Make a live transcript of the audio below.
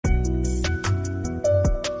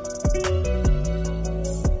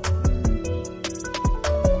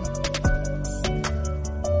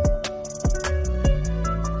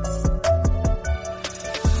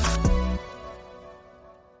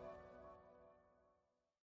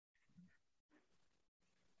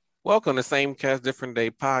Welcome to Same Cast Different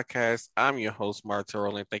Day podcast. I'm your host,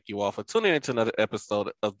 Martero, and thank you all for tuning into another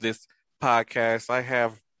episode of this podcast. I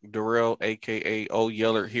have Darrell, aka O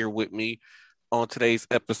Yeller, here with me on today's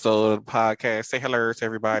episode of the podcast. Say hello to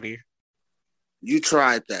everybody. You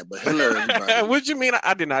tried that, but hello, everybody. What you mean?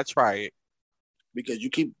 I did not try it. Because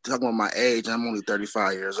you keep talking about my age. I'm only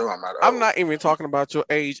 35 years old. I'm not I'm old. not even talking about your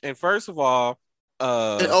age. And first of all,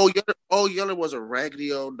 And Yeller was a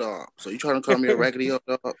raggedy old dog. So you trying to call me a raggedy old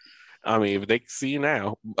dog? I mean, if they can see you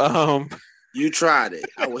now. You tried it.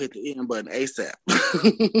 I will hit the end button ASAP.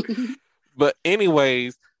 But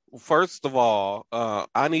anyways, first of all,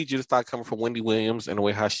 I need you to start coming from Wendy Williams and the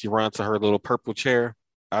way how she runs to her little purple chair.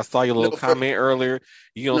 I saw your little comment earlier.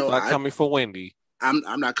 You don't start coming for Wendy. I'm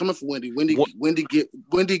not coming for Wendy.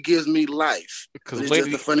 Wendy gives me life. Because it's Wendy,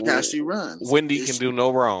 just the funny how she runs. Wendy can do no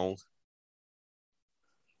wrong.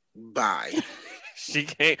 Bye. She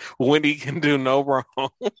can't. Wendy can do no wrong.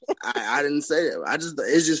 I didn't say that.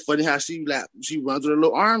 It's just funny how she runs with her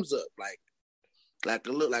little arms up, like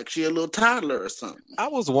she a little toddler or something. I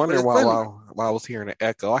was wondering while I was hearing the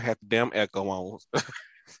echo. I had the damn echo on.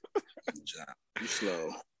 You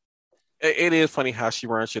slow. It is funny how she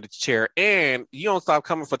runs to the chair, and you don't stop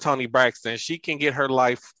coming for Toni Braxton. She can get her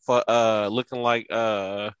life for looking like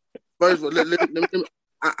First of all,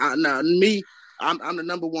 I'm the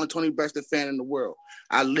number one Toni Braxton fan in the world.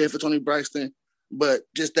 I live for Toni Braxton, but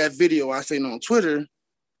just that video I seen on Twitter,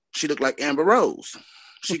 she looked like Amber Rose.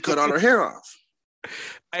 She cut all her hair off.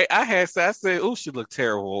 I said, oh, she looked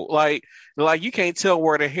terrible. Like you can't tell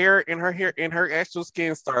where the hair in her actual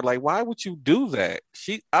skin start. Like, why would you do that?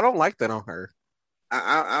 I don't like that on her.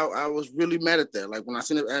 I was really mad at that. Like when I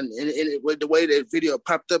seen it, and the way that video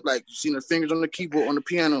popped up, like you seen her fingers on the keyboard on the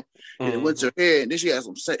piano, and it went to her head, and then she had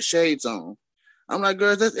some shades on. I'm like,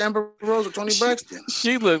 girl, that's Amber Rose or Toni Braxton.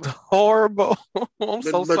 She looked horrible. I'm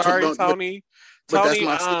so sorry, Toni. Toni,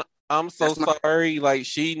 I'm so sorry. Like,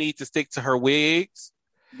 she needs to stick to her wigs.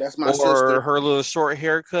 That's my sister. Or her little short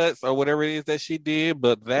haircuts or whatever it is that she did.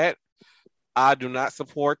 But that, I do not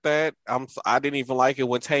support that. I didn't even like it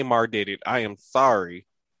when Tamar did it. I am sorry.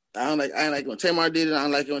 I don't like when Tamar did it. I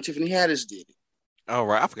don't like it when Tiffany Haddish did it. Oh,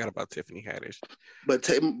 right. I forgot about Tiffany Haddish. But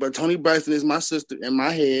Toni Braxton is my sister in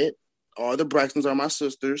my head. All the Braxtons are my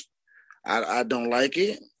sisters. I don't like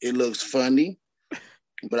it. It looks funny.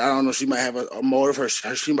 But I don't know. She might have a motive.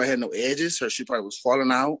 She might have no edges. She probably was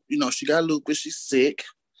falling out. You know, she got lupus. She's sick.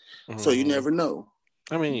 Mm-hmm. So you never know.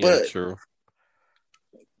 I mean, yeah, true.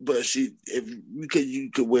 But you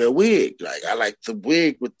could wear a wig. Like, I like the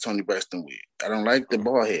wig with Toni Braxton wig. I don't like the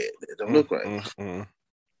bald head. It don't look right. Mm-hmm.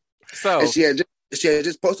 So and she had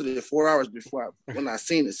just posted it 4 hours before when I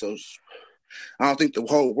seen it. So I don't think the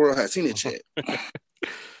whole world has seen it yet.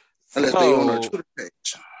 Unless they on her Twitter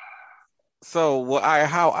page. So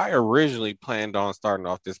how I originally planned on starting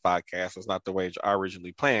off this podcast was not the way I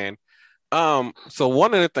originally planned. So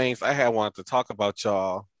one of the things I had wanted to talk about,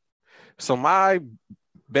 y'all. So my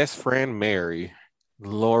best friend Mary,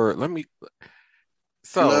 Lord, love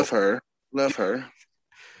her.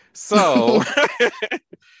 So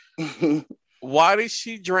why did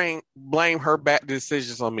she blame her bad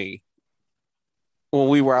decisions on me when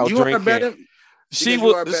we were out drinking? She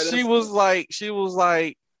was like,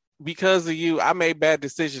 because of you, I made bad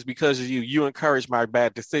decisions because of you. You encouraged my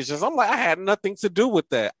bad decisions. I'm like, I had nothing to do with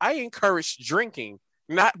that. I encouraged drinking,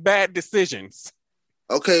 not bad decisions.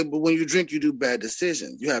 Okay, but when you drink, you do bad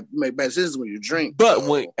decisions. You make bad decisions when you drink.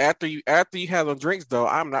 But after you have them drinks, though,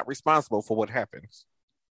 I'm not responsible for what happens.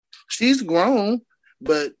 She's grown,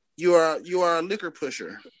 but you are a liquor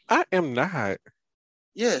pusher. I am not.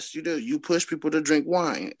 Yes, you do. You push people to drink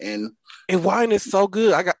wine, and wine is so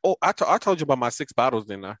good. I told you about my 6 bottles,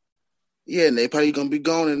 didn't I? Yeah, and they probably gonna be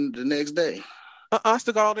gone in the next day. I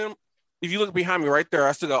still got all them. If you look behind me right there,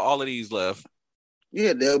 I still got all of these left.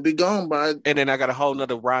 Yeah, they'll be gone by. And then I got a whole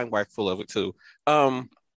nother wine rack full of it too.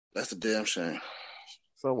 That's a damn shame.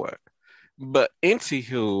 So what? But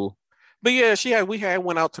yeah, we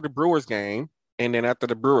went out to the Brewers game, and then after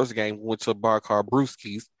the Brewers game, we went to a bar called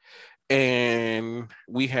Brewski's, and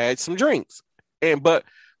we had some drinks. But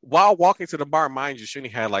while walking to the bar, mind you, she only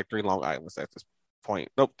had like 3 Long Islands at this point.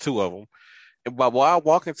 Nope, 2 of them. But while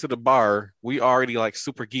walking to the bar, we already like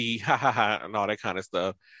super geeky, and all that kind of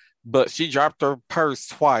stuff. But she dropped her purse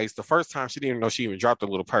twice. The first time she didn't even know she even dropped a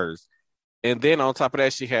little purse. And then on top of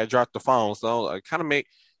that, she had dropped the phone. So it kind of made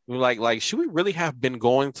me like, should we really have been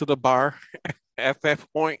going to the bar at that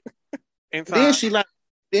point in time?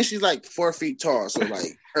 Then she's like 4 feet tall. So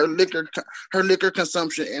like her liquor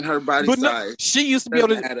consumption and her body size. She used to be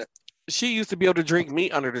able to drink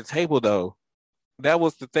meat under the table though. that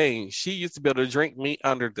was the thing. She used to be able to drink me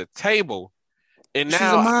under the table, and she's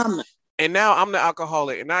a mom. And now I'm the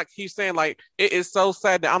alcoholic, and I keep saying like it is so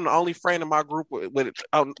sad that I'm the only friend in my group with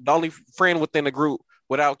the only friend within the group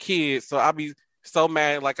without kids. So I'll be so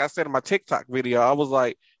mad. Like I said in my TikTok video, I was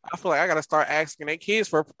like, I feel like I gotta start asking their kids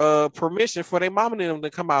for permission for their mom and them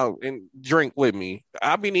to come out and drink with me.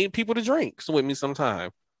 I'll be needing people to drink with me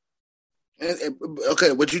sometime.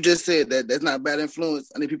 Okay, what you just said that's not bad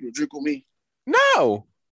influence. I need people to drink with me. No.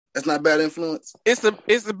 That's not bad influence. It's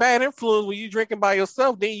the bad influence when you drinking by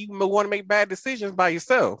yourself. Then you want to make bad decisions by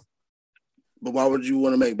yourself. But why would you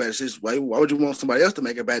want to make bad decisions? Why would you want somebody else to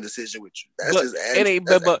make a bad decision with you?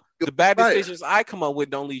 But the bad decisions I come up with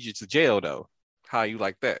don't lead you to jail though. How you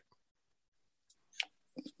like that?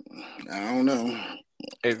 I don't know.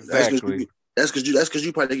 Exactly. That's because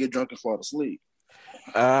you probably get drunk and fall asleep.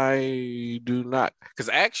 I do not. Because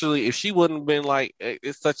actually, if she wouldn't have been like,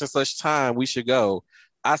 it's such and such time, we should go,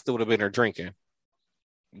 I still would have been there drinking,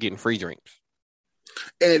 getting free drinks.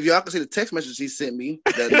 And if y'all can see the text message he sent me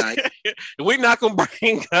that night, we're not gonna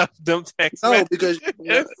bring up them text messages. Because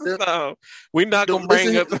no, we're not gonna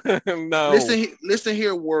bring up. No, listen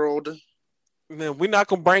here, world. No, we're not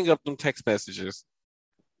gonna bring up them text messages.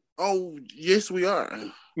 Oh yes, we are.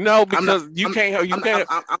 No, because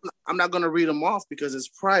I'm not gonna read them off because it's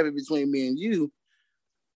private between me and you.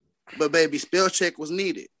 But baby, spell check was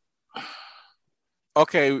needed.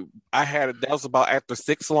 Okay, that was about after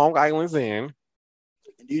 6 Long Islands in.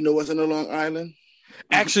 Do you know what's in the Long Island?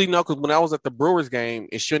 Actually, no, because when I was at the Brewers game,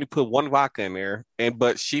 and she only put 1 vodka in there,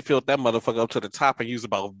 but she filled that motherfucker up to the top and used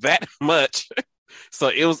about that much. So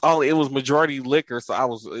it was majority liquor, so I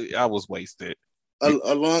was wasted.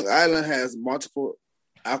 A Long Island has multiple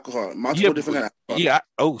different kind of alcohol. Yeah.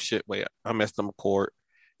 Oh shit! Wait, I messed up my cord.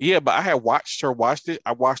 Yeah, but I had watched her it.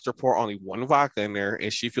 I watched her pour only 1 vodka in there,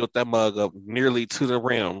 and she filled that mug up nearly to the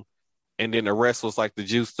rim, and then the rest was like the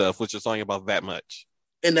juice stuff, which is only about that much.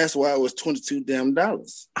 And that's why it was $22 damn.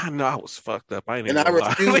 I know I was fucked up. I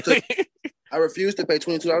refused to pay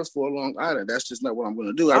 $22 for a Long Island. That's just not what I'm going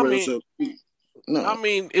to do. No. I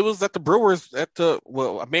mean, it was at the Brewers at the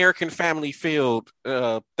American Family Field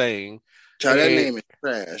thing. Child, that name is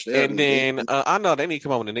trash. And then I know they need to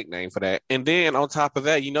come up with a nickname for that. And then on top of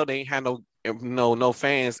that, they ain't had no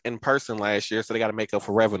fans in person last year, so they got to make up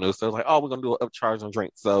for revenue. So they're like, oh, we're gonna do an upcharge on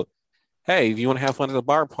drinks. So hey, if you want to have fun at the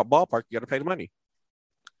ballpark, you got to pay the money.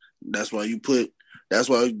 That's why you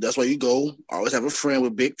go. Always have a friend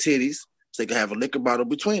with big titties, so they can have a liquor bottle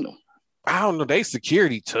between them. I don't know. They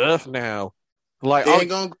security tough now. Like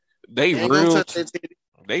they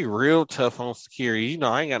real tough on security.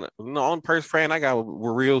 I ain't got the only person friend I got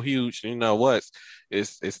were real huge.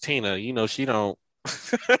 It's Tina. She don't.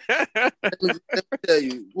 Let me tell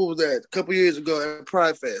you, what was that? A couple years ago at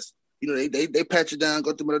Pride Fest. They pat you down,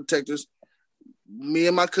 go through my detectors. Me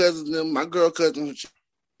and my cousins, and my girl cousin, she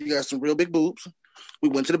got some real big boobs. We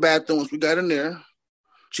went to the bathroom once we got in there.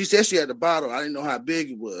 She said she had the bottle. I didn't know how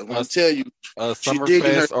big it was. When I tell you,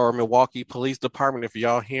 Summerfest or Milwaukee Police Department, if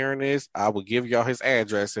y'all hearing this, I will give y'all his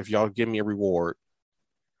address if y'all give me a reward.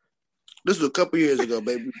 This was a couple years ago,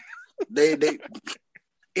 baby.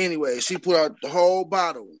 Anyway, she put out the whole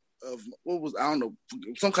bottle of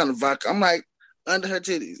some kind of vodka. I'm like, under her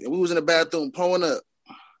titties. And we was in the bathroom pouring up.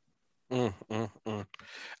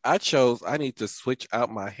 I need to switch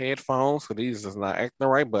out my headphones, so these is not acting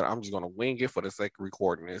right, but I'm just gonna wing it for the sake of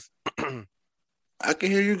recording this. I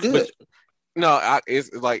can hear you good.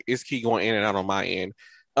 It's keep going in and out on my end.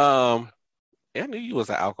 I knew you was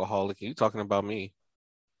an alcoholic. You talking about me?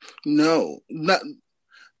 No, not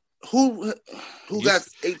who got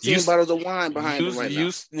 18 bottles of wine behind you right now?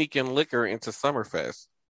 You sneaking liquor into Summerfest.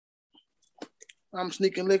 I'm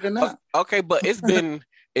sneaking liquor now. Okay, but it's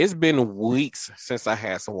been weeks since I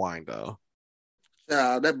had some wine though.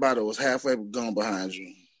 That bottle was halfway gone behind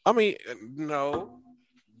you. I mean, no.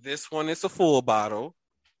 This one is a full bottle.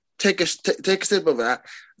 Take a sip of it.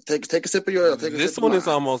 Take a sip of yours. This one is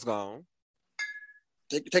almost gone.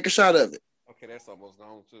 Take a shot of it. Okay, that's almost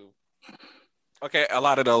gone too. Okay, a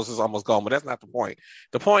lot of those is almost gone, but that's not the point.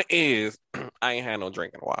 The point is, I ain't had no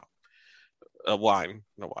drink in a while. Wine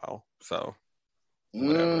in a while. So,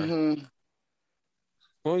 whatever. Mm-hmm.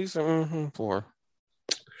 What are you saying for?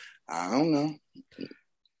 I don't know.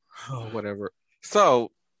 Oh, whatever.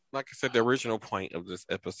 So, like I said, the original point of this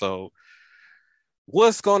episode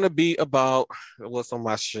was going to be about what's on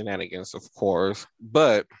my shenanigans, of course.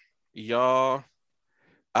 But y'all,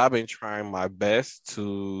 I've been trying my best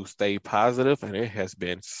to stay positive, and it has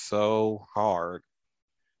been so hard.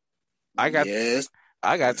 I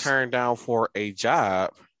got turned down for a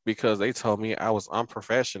job because they told me I was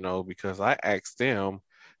unprofessional because I asked them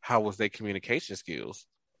how was their communication skills.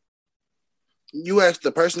 You asked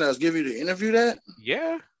the person that was giving you the interview that?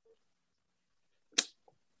 Yeah.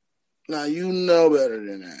 Now you know better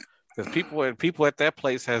than that. Because people at that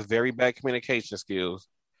place has very bad communication skills.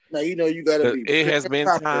 Now you know you gotta be. It has been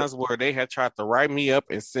times where they had tried to write me up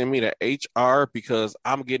and send me to HR because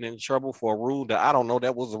I'm getting in trouble for a rule that I don't know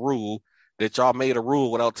that was a rule, that y'all made a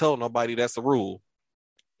rule without telling nobody that's a rule.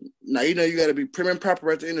 Now you know you gotta be prim and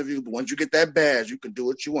proper at the interview, but once you get that badge, you can do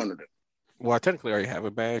what you want to do. Well, I technically already have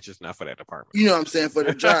a badge, just not for that department. You know what I'm saying? For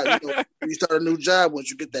the job, you start a new job, once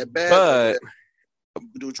you get that badge,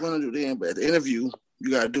 you do what you want to do then. But at the interview, you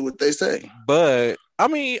gotta do what they say. But I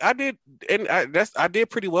mean, I did, and I did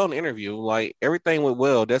pretty well in the interview. Like everything went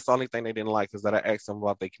well. That's the only thing they didn't like is that I asked them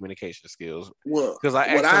about their communication skills. Well, because I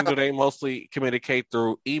asked them, do they mostly communicate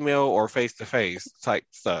through email or face to face type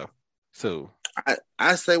stuff too?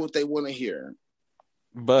 I say what they want to hear,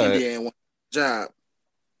 but and then job,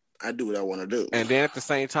 I do what I want to do. And then at the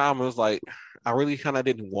same time, it was like I really kind of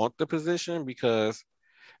didn't want the position because.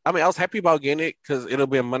 I mean, I was happy about getting it because it'll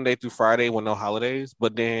be a Monday through Friday with no holidays,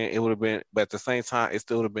 but then it would have been, but at the same time, it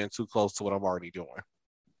still would have been too close to what I'm already doing.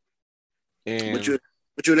 And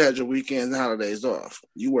but you'd had your weekends and holidays off.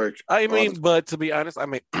 You work. I mean, but to be honest, I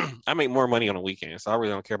make more money on the weekends, so I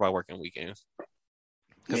really don't care about working weekends.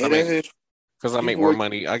 Because I make more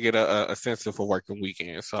money. I get a sense for working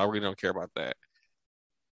weekends, so I really don't care about that.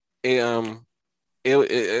 It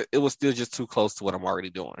was still just too close to what I'm already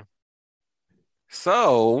doing.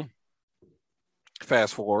 So,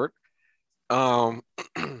 fast forward, where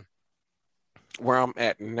I'm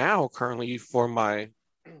at now currently for my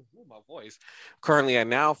voice, what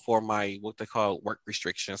they call work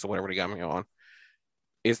restrictions or whatever they got me on,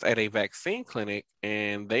 is at a vaccine clinic,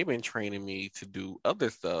 and they've been training me to do other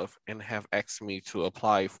stuff and have asked me to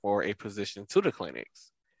apply for a position to the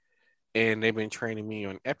clinics. And they've been training me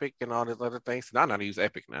on Epic and all these other things. And I know how to use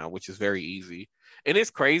Epic now, which is very easy. And it's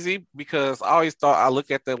crazy because I always thought, I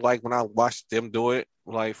look at them like when I watched them do it,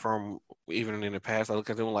 like from even in the past, I look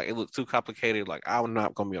at them like it looks too complicated. Like I'm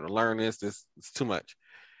not going to be able to learn this. It's too much.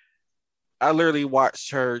 I literally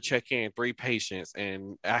watched her check in 3 patients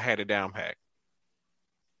and I had it down pat.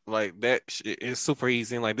 Like that is super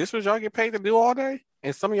easy. And like this was y'all get paid to do all day?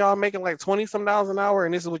 And some of y'all making like $20-some an hour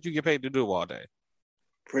and this is what you get paid to do all day.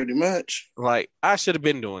 Pretty much. Like I should have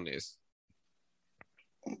been doing this.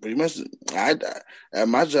 Pretty much. At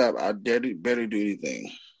my job, I barely do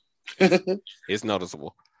anything. It's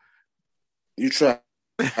noticeable. You try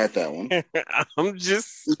that one. I'm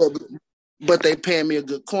just. But they paying me a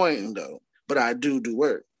good coin though. But I do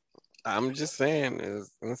work. I'm just saying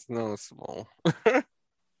it's noticeable.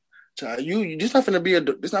 You this not gonna be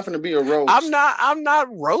a roast. I'm not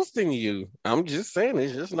roasting you. I'm just saying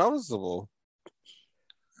it's just noticeable.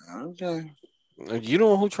 Okay. You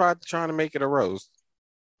know who trying to make it a roast?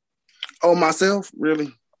 Oh, myself?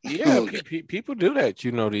 Really? Yeah, okay. People do that,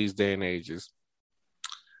 these day and ages.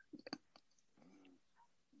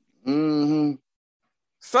 Mm-hmm.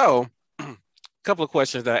 So, a couple of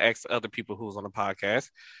questions that I asked other people who was on the podcast.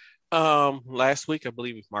 Last week, I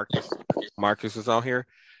believe Marcus was on here,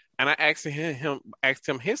 and I asked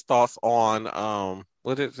him his thoughts on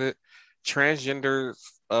what is it? Transgenders,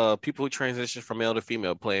 people who transition from male to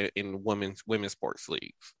female play in women's sports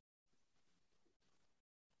leagues.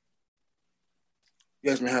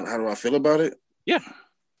 You asked me how do I feel about it? Yeah.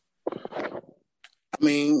 I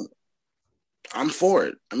mean, I'm for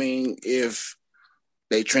it. I mean, if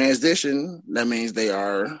they transition, that means they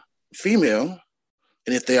are female.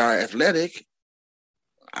 And if they are athletic,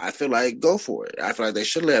 I feel like go for it. I feel like they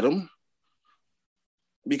should let them.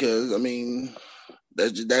 Because, I mean,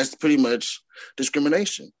 that's pretty much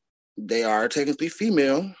discrimination. They are technically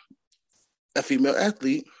female, a female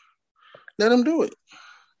athlete. Let them do it.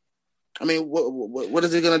 I mean, what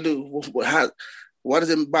is it gonna do? Why does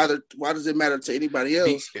it bother? Why does it matter to anybody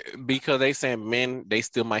else? Because they say men, they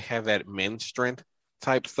still might have that men's strength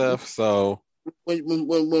type stuff. So when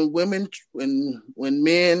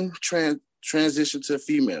men transition to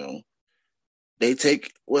female, they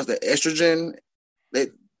take the estrogen. They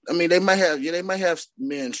might have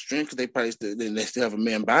men's strength because they still have a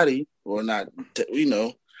man body or not, but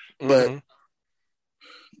mm-hmm.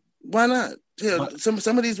 Why not? Yeah, some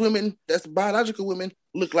of these women, that's biological women,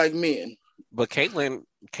 look like men. But Caitlyn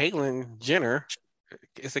Jenner,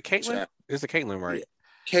 is it Caitlyn? It's a Caitlyn, right?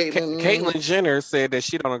 Yeah. Caitlyn Jenner said that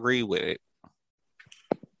she don't agree with it.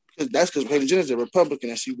 That's because Caitlyn Jenner's a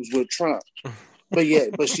Republican and she was with Trump. but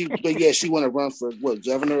she want to run for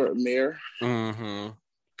governor or mayor. Mm-hmm.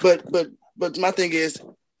 But my thing is,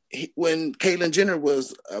 when Caitlyn Jenner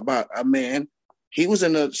was about a man, she was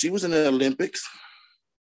in the Olympics.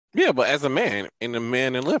 Yeah, but as a man in the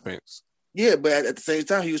men Olympics. Yeah, but at the same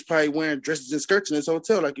time, he was probably wearing dresses and skirts in his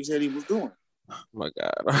hotel, like you said he was doing. Oh my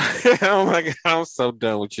God! Oh my God! I'm so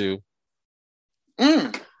done with you.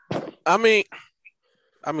 I mean,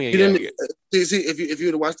 yeah. See, if you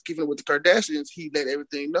would have watched Keeping Up with the Kardashians, he let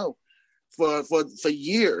everything know for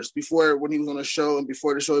years before when he was on the show and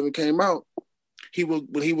before the show even came out.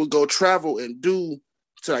 When he would go travel and do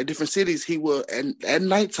to like different cities, he will at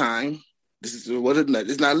nighttime. This is what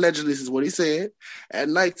it's not allegedly. This is what he said. At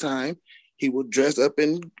nighttime, he would dress up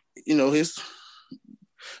in his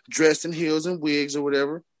dress and heels and wigs or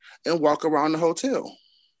whatever, and walk around the hotel,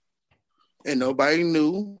 and nobody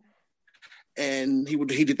knew. And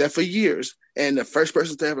he did that for years. And the first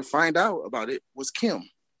person to ever find out about it was Kim,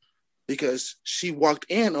 because she walked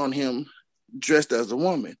in on him dressed as a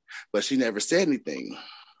woman, but she never said anything.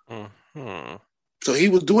 Mm-hmm. So he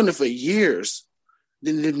was doing it for years.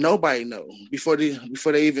 Didn't nobody know before they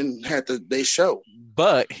even had their show.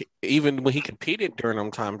 But even when he competed during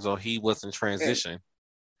them times, though, he wasn't transitioning.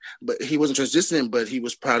 But he wasn't transitioning. But he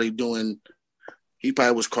was probably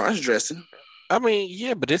was cross dressing. I mean,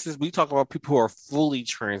 yeah, but we talk about people who are fully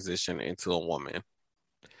transitioned into a woman.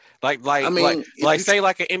 Like an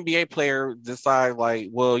NBA player decide like,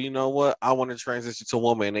 well, you know what, I want to transition to a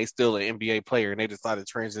woman, and they still an NBA player, and they decide to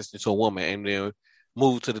transition to a woman and then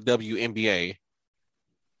move to the WNBA.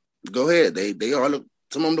 Go ahead. They all look.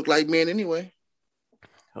 Some of them look like men anyway.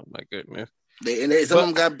 Oh my goodness.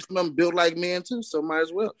 Some of them built like men too, so might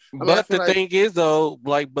as well. But the thing is though,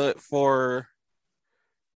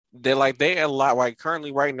 they a lot like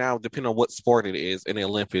currently right now, depending on what sport it is in the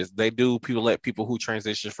Olympics, people let people who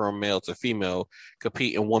transition from male to female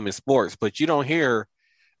compete in women's sports, but you don't hear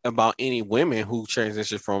about any women who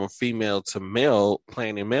transition from female to male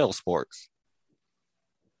playing in male sports.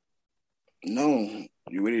 No,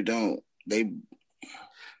 you really don't.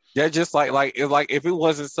 They're just like if it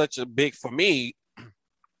wasn't such a big for me,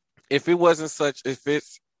 if it wasn't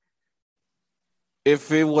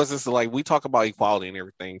like we talk about equality and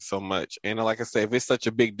everything so much, and like I said, if it's such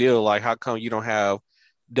a big deal, like how come you don't have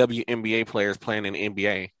WNBA players playing in the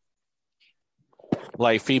NBA,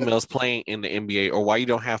 like females playing in the NBA, or why you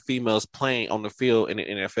don't have females playing on the field in the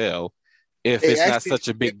NFL if it's not such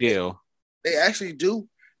a big deal? They actually do.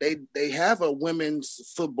 They have a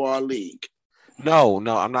women's football league. No,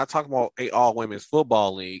 I'm not talking about a all women's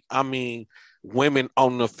football league. I mean women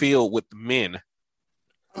on the field with men.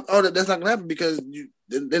 Oh, that's not gonna happen because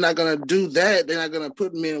they're not gonna do that. They're not gonna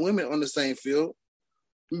put men and women on the same field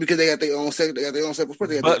because they got their own separate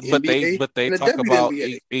sports. But they talk about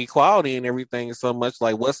equality and everything so much.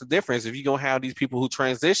 Like, what's the difference if you gonna have these people who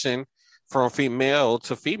transition from female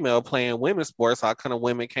to female playing women's sports? How come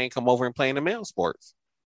women can't come over and play in the male sports?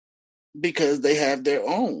 Because they have their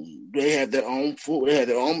own. They have their own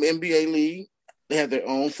NBA league. They have their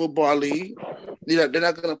own football league. They're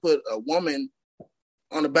not gonna put a woman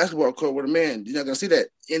on the basketball court with a man. You're not going to see that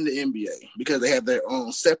in the NBA because they have their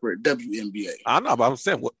own separate WNBA. I know, but I'm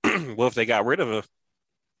saying, what if they got rid of it?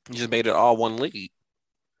 Just made it all one league.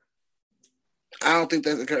 I don't think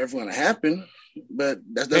that's ever going to happen, but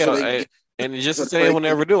that's and just to say they will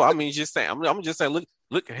never do. I mean, just saying. I'm just saying.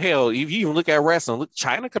 Look. Hell, if you even look at wrestling, look,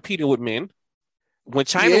 China competed with men. When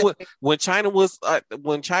China was at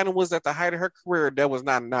the height of her career, there was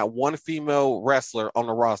not one female wrestler on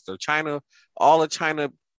the roster. All the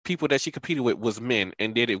China people that she competed with was men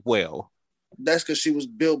and did it well. That's because she was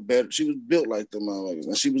built better. She was built like them,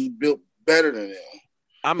 and she was built better than them.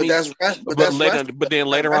 I mean, but then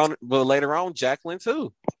later on, Jacqueline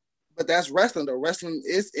too. But that's wrestling. Though wrestling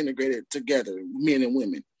is integrated together, men and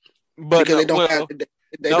women. But because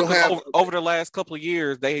they don't have over the last couple of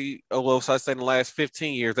years, so I say in the last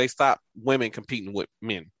 15 years, they stopped women competing with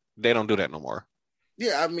men. They don't do that no more.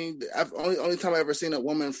 Yeah, I mean, only time I've ever seen a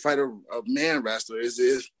woman fight a man wrestler is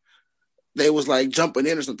if they was like jumping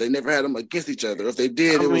in or something. They never had them against each other. If they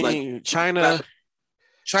did, was like China.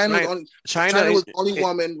 China was the only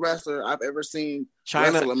woman wrestler I've ever seen.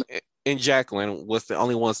 China and Jacqueline was the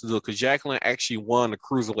only ones to do it because Jacqueline actually won the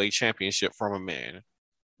Cruiserweight Championship from a man.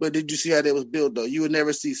 But did you see how they was built though? You would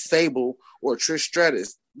never see Sable or Trish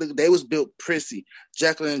Stratus. They was built prissy.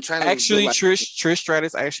 Jacqueline and China. Actually, Trish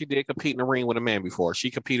Stratus actually did compete in the ring with a man before. She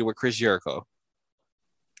competed with Chris Jericho.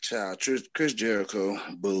 Child, Chris Jericho,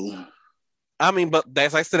 boo. I mean, but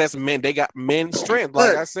that's men. They got men's strength.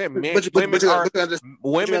 Like I said,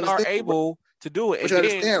 women are able to do it. And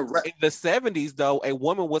then in the 70s, though, a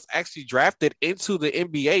woman was actually drafted into the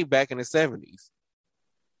NBA back in the 70s.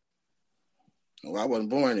 Well, I wasn't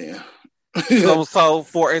born then. so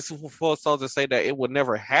to say that it would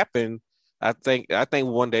never happen, I think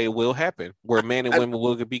one day it will happen where men and women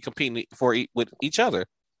will be competing with each other.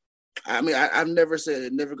 I mean, I've never said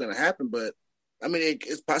it's never going to happen, but I mean,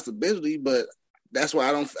 it's possibility. But that's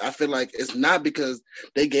why I feel like it's not because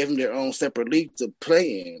they gave them their own separate league to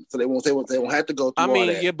play in, so they won't have to go through. I mean,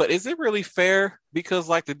 all that. yeah, but is it really fair? Because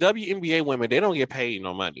like the WNBA women, they don't get paid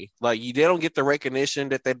no money. Like they don't get the recognition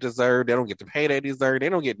that they deserve. They don't get the pay they deserve. They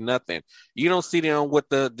don't get nothing. You don't see them with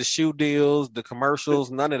the shoe deals, the commercials,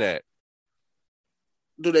 none of that.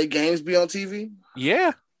 Do their games be on TV?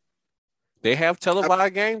 Yeah. They have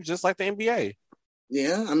televised games just like the NBA.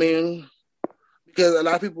 Yeah, I mean, because a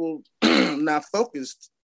lot of people not focused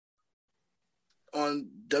on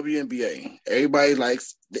WNBA. Everybody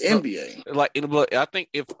likes the NBA. But I think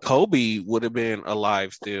if Kobe would have been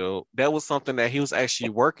alive still, that was something that he was actually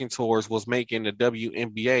working towards, was making the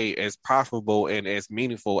WNBA as profitable and as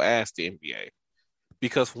meaningful as the NBA.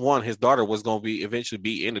 Because one, his daughter was going to eventually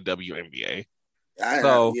be in the WNBA.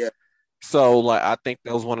 So like I think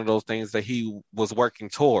that was one of those things that he was working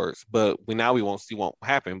towards, but we won't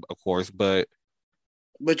happen, of course. But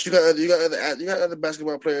you got other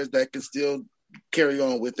basketball players that can still carry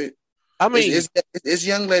on with it. I mean, it's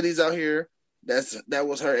young ladies out here that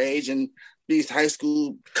was her age, and these high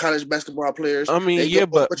school, college basketball players. I mean,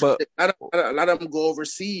 but a lot of them go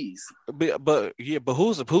overseas. But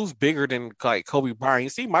who's bigger than like Kobe Bryant? You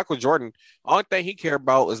see, Michael Jordan, only thing he cared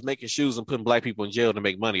about is making shoes and putting black people in jail to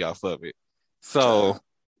make money off of it. So,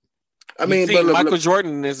 I mean, but Michael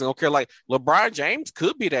Jordan isn't gonna care. Like LeBron James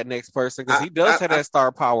could be that next person because he does have that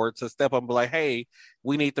star power to step up and be like, "Hey,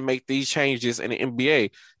 we need to make these changes in the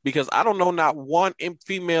NBA." Because I don't know not one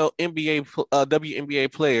female NBA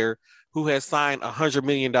WNBA player who has signed $100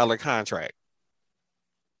 million contract.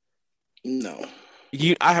 No,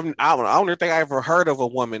 I don't think I ever heard of a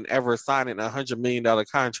woman ever signing $100 million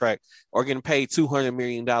contract or getting paid $200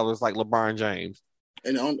 million like LeBron James.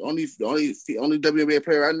 And the only WNBA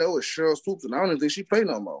player I know is Cheryl Swoops, and I don't even think she play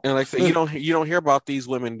no more. And like I said, you don't hear about these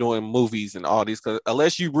women doing movies and all these, because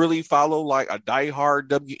unless you really follow like a diehard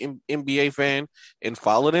WNBA fan and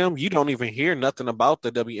follow them, you don't even hear nothing about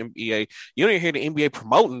the WNBA. You don't even hear the NBA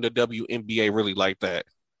promoting the WNBA really like that.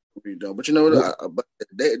 You don't, but you know, but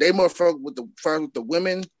they more focused with the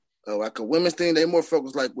women, like a women's thing. They more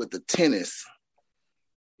focused like with the tennis.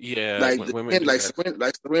 Yeah, like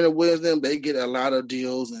Serena Williams, they get a lot of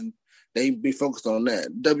deals and they be focused on that.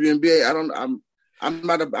 WNBA, I'm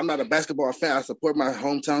not a basketball fan. I support my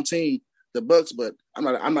hometown team, the Bucks, but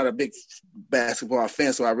I'm not a big basketball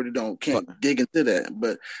fan, so I really can't dig into that.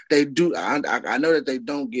 But they do. I know that they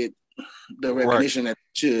don't get the recognition that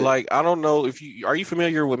they should. Like, I don't know if are you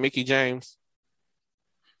familiar with Mickie James?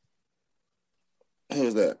 Who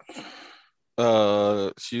is that?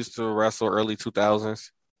 She used to wrestle early 2000s.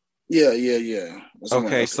 Yeah.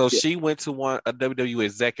 Okay, so she went to a WWE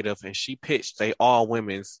executive and she pitched a all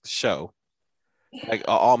women's show, like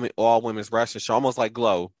all women's wrestling show, almost like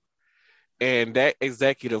Glow. And that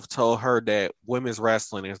executive told her that women's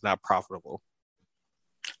wrestling is not profitable.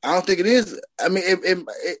 I don't think it is. I mean,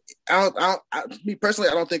 me personally,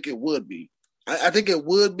 I don't think it would be. I think it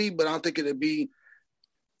would be, but I don't think it'd be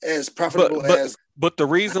as profitable as. But the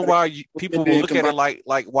reason why people will look at it like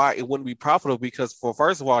why it wouldn't be profitable, because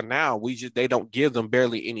first of all, now they don't give them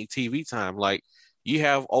barely any TV time. Like, you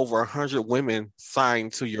have over 100 women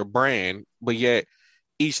signed to your brand, but yet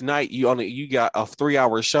each night you got a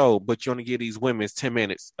 3-hour show, but you only give these women 10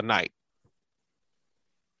 minutes a night.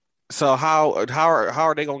 So how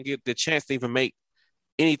are they gonna get the chance to even make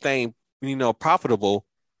anything profitable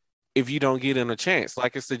if you don't get in a chance?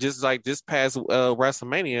 Like I said, just like this past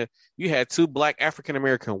WrestleMania, you had 2 Black African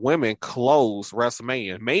American women close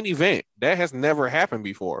WrestleMania main event. That has never happened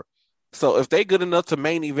before. So if they good enough to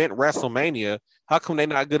main event WrestleMania, how come they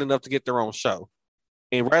not good enough to get their own show?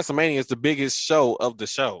 And WrestleMania is the biggest show of the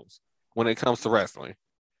shows when it comes to wrestling.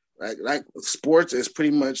 Like sports is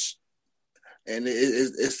pretty much, and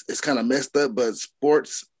it's kind of messed up, but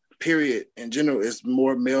sports period in general is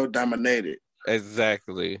more male dominated.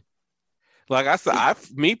 Exactly. Like I said,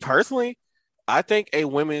 me personally, I think a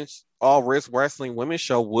women's all-risk wrestling women's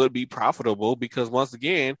show would be profitable, because once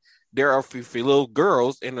again, there are a few little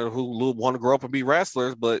girls who want to grow up and be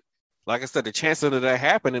wrestlers, but like I said, the chances of that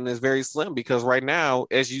happening is very slim, because right now,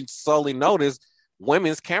 as you slowly notice,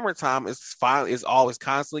 women's camera time is always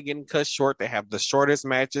constantly getting cut short. They have the shortest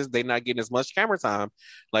matches. They're not getting as much camera time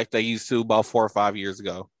like they used to about 4 or 5 years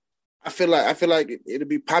ago. I feel like it'd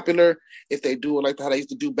be popular if they do it like how they used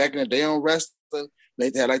to do back in the day on wrestling, wrestling.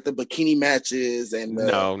 They had like the bikini matches and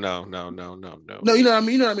no. No, you know what I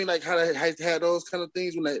mean. You know what I mean. Like how they had those kind of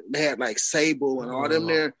things when they had like Sable and all them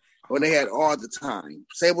there. When they had all the time,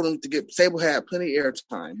 Sable had plenty of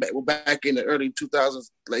airtime back in the early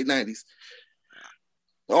 2000s, late 90s.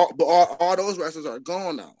 All those wrestlers are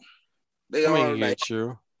gone now. They are like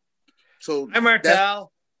true. So hi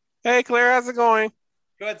Martel. Hey Claire, how's it going?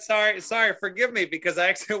 Good. Sorry. Forgive me because I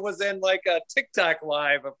actually was in like a TikTok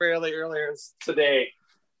live apparently earlier today.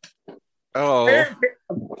 Oh,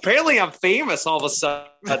 apparently I'm famous all of a sudden.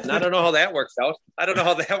 I don't know how that works out. I did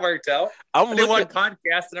one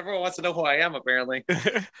podcast and everyone wants to know who I am apparently.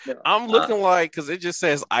 I'm looking like, because it just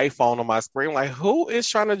says iPhone on my screen. Like, who is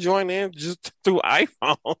trying to join in just through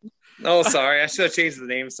iPhone? Oh, sorry. I should have changed the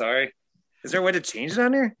name. Sorry. Is there a way to change it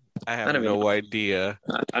on here? I have no idea.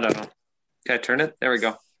 I don't know. Can I turn it? There we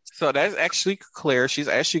go. So that's actually Claire. She's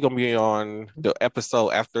actually going to be on the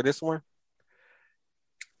episode after this one.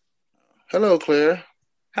 Hello, Claire.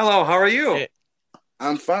 Hello, how are you?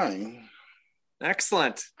 I'm fine.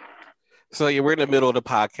 Excellent. So yeah, we're in the middle of the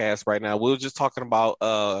podcast right now. We were just talking about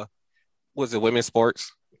was it women's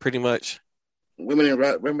sports, pretty much? Women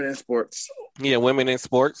in sports. Yeah, women in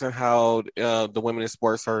sports and how the women in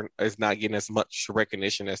sports is not getting as much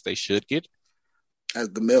recognition as they should get. As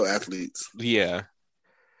the male athletes. Yeah.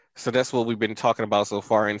 So that's what we've been talking about so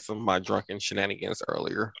far in some of my drunken shenanigans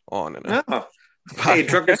earlier on. Hey,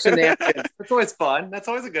 drunken shenanigans. That's always fun. That's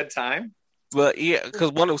always a good time. But yeah,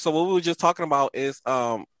 because so what we were just talking about is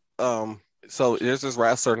so there's this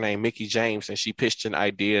wrestler named Mickie James, and she pitched an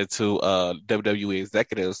idea to WWE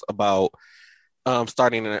executives about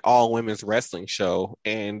starting an all women's wrestling show,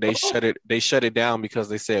 and they shut it down because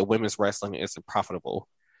they said women's wrestling isn't profitable.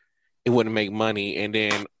 It wouldn't make money. And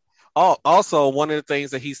then also one of the things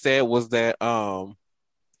that he said was that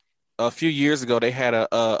a few years ago they had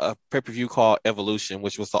a pay-per-view called Evolution,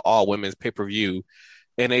 which was the all women's pay-per-view,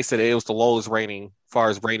 and they said it was the lowest rating, as far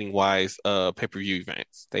as rating wise, pay-per-view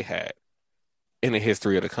events they had in the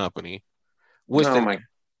history of the company. Which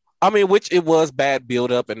it was bad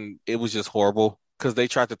build up, and it was just horrible because they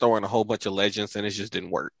tried to throw in a whole bunch of legends and it just didn't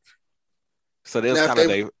work. So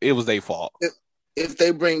it was their fault. If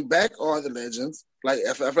they bring back all the legends, like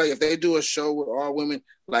if they do a show with all women,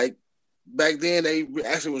 like back then they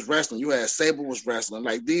actually was wrestling. You had Sable was wrestling.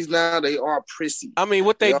 Like these now they are prissy. I mean,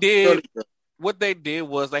 what they did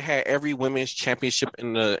was they had every women's championship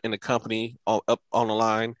in the company up on the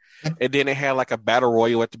line, and then they had like a battle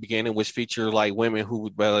royal at the beginning, which featured like women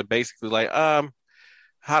who basically like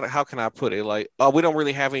how can I put it, like, oh, we don't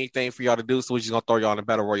really have anything for y'all to do, so we're just gonna throw y'all in a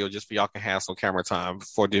battle royal just for y'all can have some camera time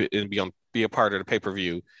and be a part of the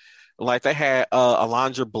pay-per-view. Like they had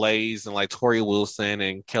Alundra Blaze and like Tori Wilson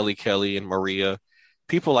and Kelly and Maria.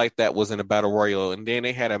 People like that was in a battle royal, and then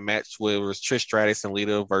they had a match where it was Trish Stratus and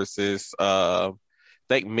Lita versus I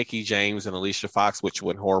think Mickie James and Alicia Fox, which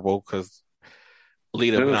went horrible because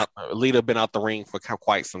Lita been out the ring for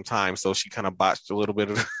quite some time, so she kind of botched a little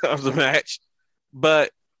bit of the match.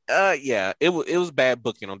 But yeah, it was bad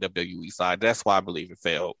booking on WWE side. That's why I believe it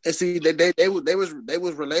failed. And see, they was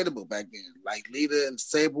relatable back then. Like Lita and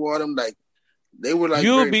Sable, all them, like they were like.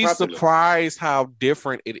 You'll be surprised how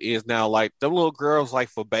different it is now. Like the little girls, like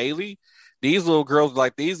for Bayley, these girls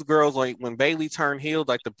like when Bayley turned heel,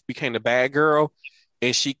 like became the bad girl,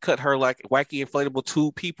 and she cut her like wacky inflatable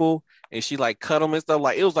tube people, and she like cut them and stuff.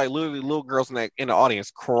 Like it was like literally little girls in the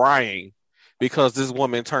audience crying because this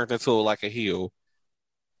woman turned into like a heel.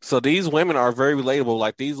 So these women are very relatable.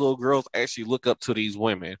 Like these little girls actually look up to these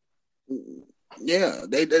women. Yeah,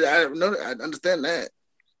 they did. I understand that,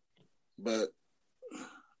 but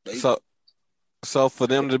so for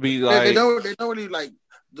them to be like they don't really like,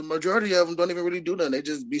 the majority of them don't even really do that. They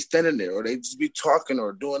just be standing there or they just be talking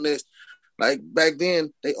or doing this. Like back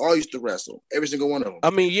then, they all used to wrestle, every single one of them. I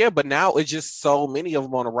mean, yeah, but now it's just so many of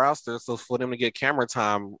them on the roster. So for them to get camera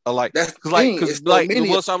time, like that's let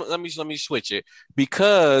me switch it,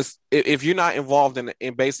 because if you're not involved in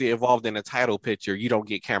a title picture, you don't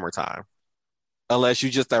get camera time unless you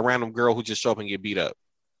just that random girl who just show up and get beat up.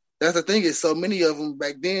 That's the thing, is so many of them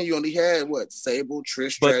back then. You only had Sable,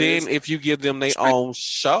 Trish. But then if you give them their own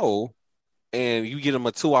show and you give them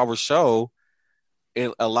a 2-hour show,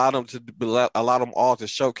 and allow them all to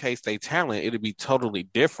showcase their talent, it'd be totally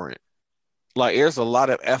different. Like there's a lot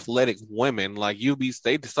of athletic women, like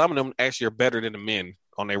some of them actually are better than the men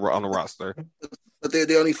on the roster. But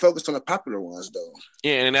they only focus on the popular ones, though.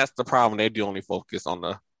 Yeah, and that's the problem. They do only focus on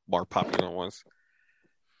the more popular ones.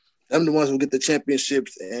 I'm the ones who get the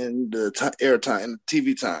championships and the airtime and the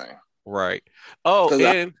TV time. Right. Oh, and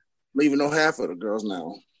I don't even know half of the girls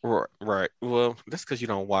now. Right. Well, that's because you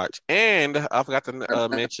don't watch. And I forgot to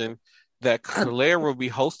mention that Claire will be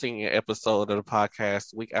hosting an episode of the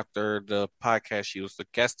podcast week after the podcast she was the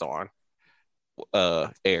guest on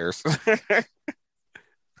airs.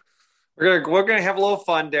 We're gonna have a little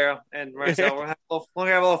fun, Daryl and Marcel. We're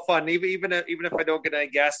gonna have a little fun. Even if I don't get any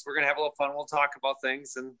guests, we're gonna have a little fun. We'll talk about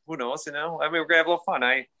things, and who knows, I mean, we're gonna have a little fun.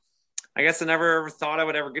 I guess I never ever thought I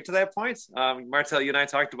would ever get to that point. Marcel, you and I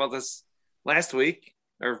talked about this last week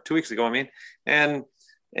or 2 weeks ago. I mean, and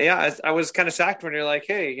yeah, I was kind of shocked when you're like,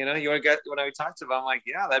 hey, you got when I talked about. I'm like,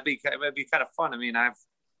 yeah, that'd be kind of fun. I mean, I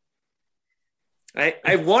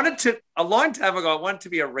wanted to a long time ago. I wanted to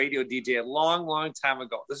be a radio DJ a long time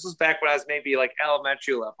ago. This was back when I was maybe like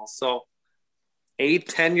elementary level, so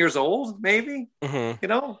 8-10 years old, maybe.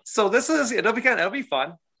 Mm-hmm. So it'll be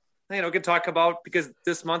fun. We can talk about, because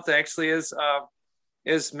this month actually is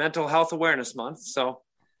Mental Health Awareness Month, so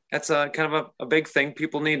that's kind of a big thing.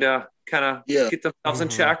 People need to kind of get themselves in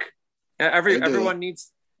check. Everyone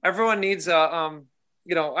needs I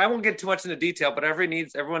won't get too much into detail, but everyone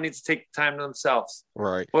needs to take time to themselves.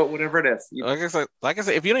 Right. Whatever it is. Like I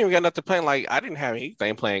said, if you don't even got nothing planned, like I didn't have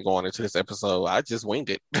anything planned going into this episode. I just winged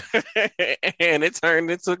it. And it turned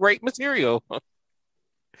into great material.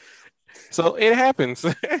 So it happens.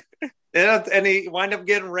 And he wind up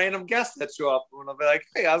getting random guests that show up, and I'll be like,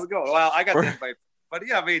 hey, how's it going? Well, I got the invite. But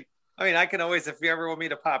yeah, I mean, I can always, if you ever want me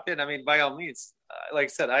to pop in, I mean, by all means. Like I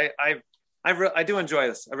said, I do enjoy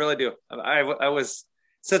this. I really do. I was,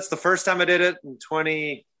 since the first time I did it in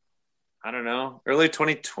early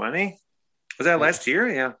 2020. Was that last year?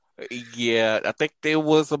 Yeah. Yeah, I think it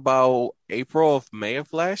was about April of May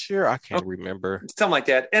of last year. I can't remember. Something like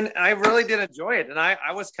that. And I really did enjoy it. And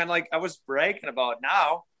I was kind of like, I was bragging about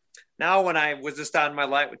now when I was just on my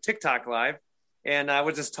live with TikTok live, and I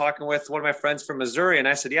was just talking with one of my friends from Missouri, and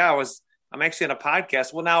I said, yeah, I'm actually on a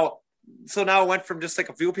podcast. Well, now it went from just like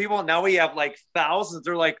a few people. Now we have like thousands.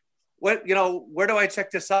 They're like, what, where do I check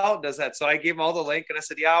this out? Does that? So I gave them all the link, and I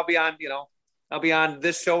said, yeah, I'll be on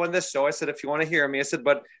this show and this show. I said, if you want to hear me, I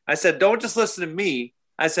said, don't just listen to me.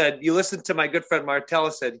 I said, you listen to my good friend Martel. I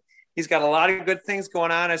said, he's got a lot of good things going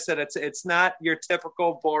on. I said, it's not your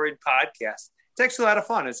typical boring podcast. It's actually a lot of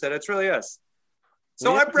fun. I said, it really is.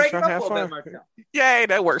 So I break it up a little bit, Martel. Yay,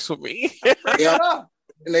 that works for me. Yeah.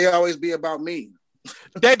 And they always be about me.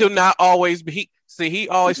 They do not always be. He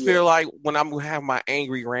always feel like when I'm gonna have my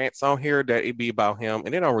angry rants on here that it be about him,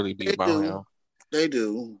 and it don't really be about him. They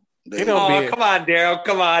do. Come on, Daryl.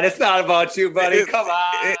 Come on. It's not about you, buddy. Come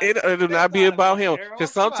on. It do not be about him.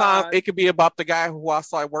 Because sometimes it could be about the guy who I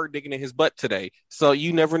saw work digging in his butt today. So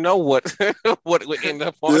you never know what would end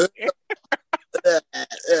up on.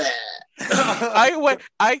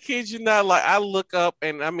 I kid you not. Like I look up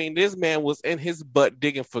and I mean, this man was in his butt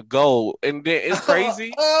digging for gold, and then it's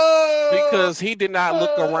crazy because he did not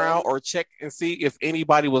look around or check and see if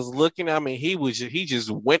anybody was looking. I mean, he just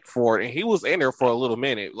went for it, and he was in there for a little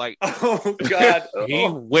minute. Like, oh God, he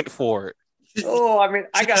went for it. Oh, I mean,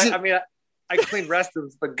 I clean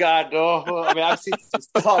restrooms, but God, I mean, I've seen some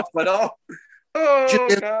stuff, but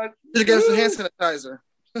God, you get some hand sanitizer.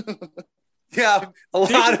 Yeah, a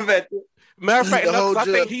lot of it. Matter of fact, I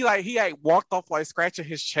think he walked off like scratching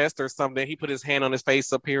his chest or something. He put his hand on his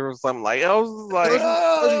face up here or something like. I was like,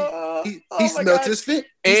 he smelt his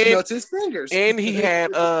fingers, and he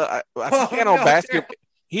had I think he had on basketball.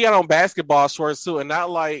 He had on basketball shorts too, and not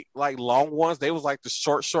like long ones. They was like the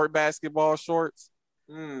short basketball shorts.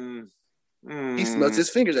 He smelt his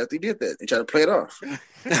fingers after he did that. He tried to play it off.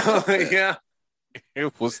 Yeah.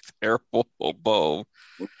 It was terrible, Bo.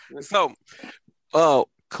 So,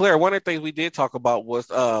 Claire, one of the things we did talk about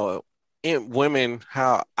was in women,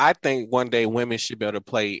 how I think one day women should be able to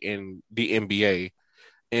play in the NBA.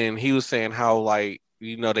 And he was saying how, like,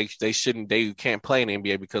 they can't play in the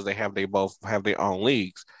NBA because they both have their own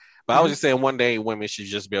leagues. But I was just saying one day women should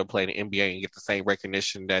just be able to play in the NBA and get the same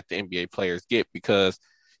recognition that the NBA players get, because,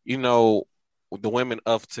 the women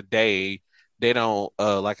of today, they don't,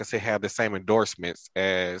 like I said, have the same endorsements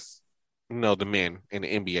as, the men in the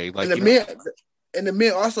NBA. Like, the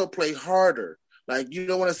men also play harder. Like, you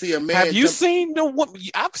don't want to see a man. Have you seen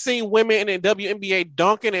I've seen women in the WNBA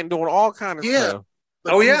dunking and doing all kind of stuff.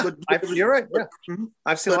 You're right. Yeah,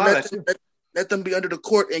 I've seen a lot of that. Let them be under the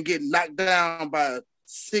court and get knocked down by a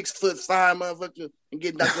 6'5" motherfucker and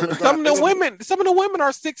get knocked down. Some of the women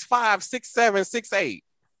are 6'5", 6'7", 6'8".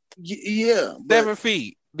 Yeah, 7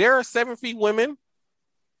 feet. There are 7 feet women.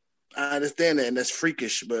 I understand that, and that's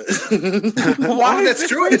freakish, but why? That's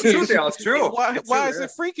true. It's true. It's true. Why is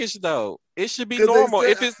it freakish though? It should be normal.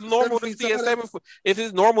 If it's normal to see a 7 foot, if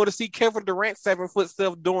it's normal to see Kevin Durant 7 foot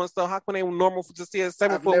self doing stuff, how can it be normal to see a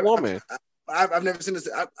 7 foot woman? I've never seen this.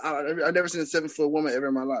 I've never seen a 7 foot woman ever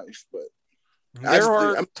in my life. But there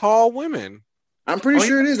are tall women. I'm pretty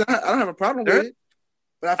sure it is. I don't have a problem with it.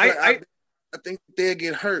 But I think they'll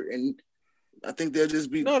get hurt, and I think they'll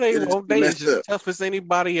just be. No, they won't. They just as tough as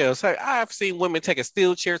anybody else. I've seen women take a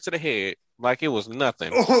steel chair to the head like it was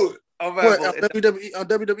nothing. On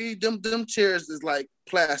WWE, them chairs is like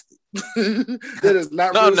plastic. That is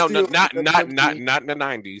not. Not in the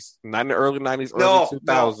 90s, not in the early 90s, early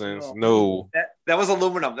 2000s. No. That was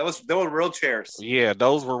aluminum. That was real chairs. Yeah,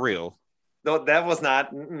 those were real. No, that was not.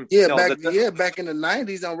 Yeah, back in the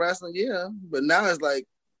 90s on wrestling, yeah, but now it's like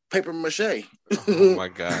paper mache. Oh my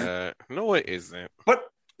god, no, it isn't.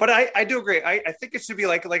 But I do agree. I think it should be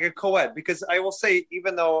like a co-ed, because I will say,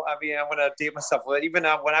 even though, I mean, I'm going to date myself, but even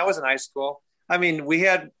when I was in high school, I mean, we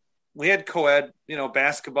had co-ed,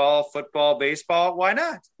 basketball, football, baseball. Why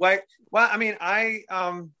not? Why? Well, I mean, I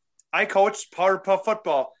coached Powerpuff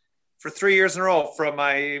football for 3 years in a row from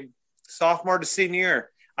my sophomore to senior year.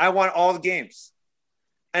 I won all the games,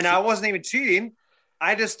 and I wasn't even cheating.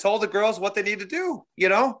 I just told the girls what they need to do.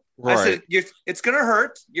 Right. I said, it's going to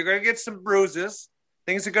hurt. You're going to get some bruises.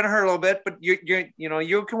 Things are going to hurt a little bit, but you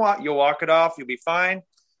can walk. You'll walk it off. You'll be fine.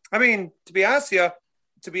 I mean, to be honest with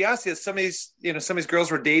you, some of these girls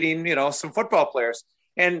were dating, some football players,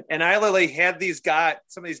 and I literally had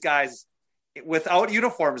some of these guys without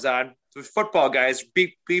uniforms on, football guys,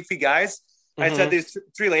 beefy guys. Mm-hmm. I said these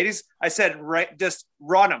 3 ladies. I said, right, just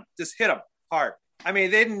run them, just hit them hard. I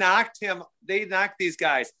mean, they knocked these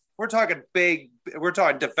guys. We're talking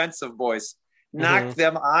defensive boys. Knocked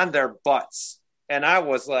them on their butts. And I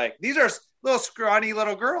was like, these are little scrawny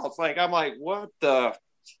little girls. Like, I'm like, what the?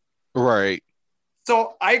 Right.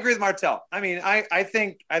 So I agree with Martel. I mean, I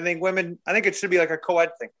think women, I think it should be like a co-ed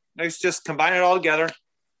thing. Let's just combine it all together.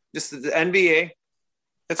 Just the NBA.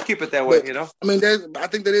 Let's keep it that way, I mean, I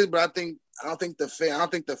think that is, but I don't think the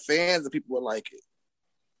fans, the people would like it.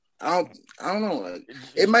 I don't know.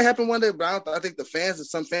 It might happen one day, but I think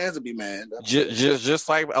some fans would be mad. Just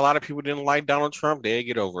like a lot of people didn't like Donald Trump, they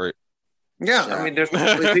get over it. Yeah, I mean, there's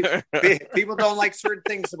people don't like certain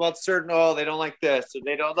things about certain. Oh, they don't like this, or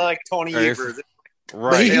they don't like Tony Evers.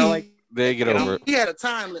 Right? They get over it. He had a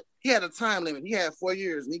time limit. He had 4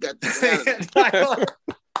 years, and he got.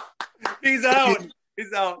 He's out.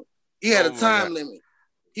 He's out. He had a time limit.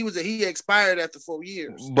 He expired after 4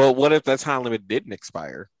 years. But what if that time limit didn't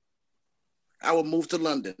expire? I would move to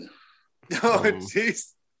London. Oh,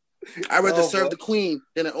 jeez. I'd rather serve the Queen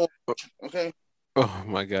than an orange. Okay. Oh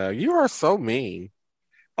my god, you are so mean.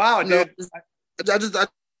 Wow, dude.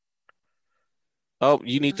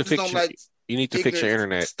 You need to fix your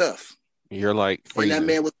internet stuff. You're like freezing. And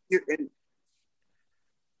that man was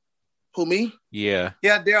who, me? Yeah.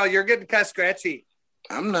 Yeah, Daryl, you're getting kind of scratchy.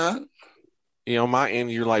 I'm not. On my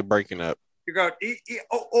end, you're like breaking up. You're going.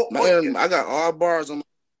 I got all bars on.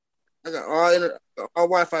 I got all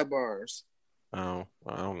Wi-Fi bars. Oh,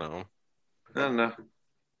 I don't know.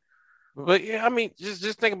 But yeah, I mean,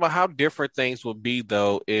 just think about how different things would be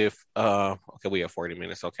though if okay, we have 40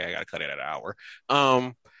 minutes. Okay, I gotta cut it at an hour.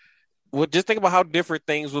 Well, just think about how different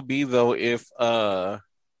things would be though if Donald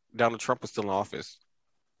Trump was still in office.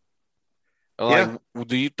 Like,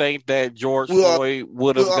 do you think that George Floyd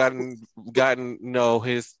would have gotten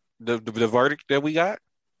the verdict that we got?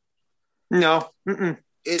 No. We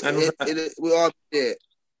all did.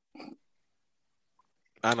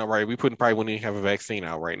 I know, right? We probably wouldn't even have a vaccine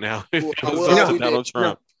out right now. Donald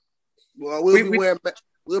Trump. Well,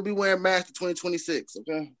 we'll be wearing masks in 2026.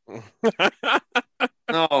 Okay.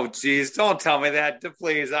 Oh, geez, don't tell me that,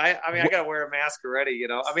 please. I mean, I gotta wear a mask already.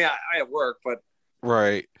 I mean, I at work, but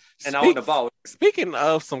right. And out and about. Speaking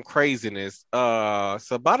of some craziness,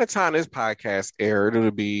 so by the time this podcast aired,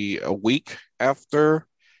 it'll be a week after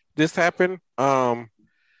this happened.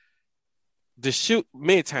 The shoot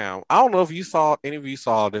Midtown. I don't know if any of you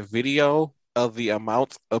saw the video of the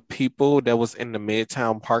amount of people that was in the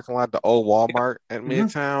Midtown parking lot, the old Walmart at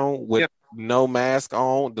Midtown with no mask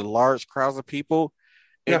on, the large crowds of people.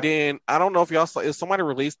 And then I don't know if y'all saw, if somebody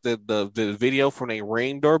released the video from a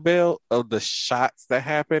Ring doorbell of the shots that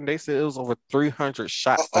happened. They said it was over 300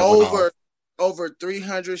 shots. Over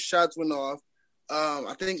 300 shots went off.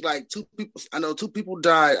 I think like 2 people. I know 2 people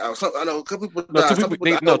died. I know a couple people died.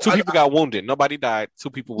 Two people got wounded. Nobody died. 2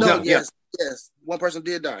 people. Yes. One person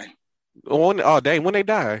did die. When they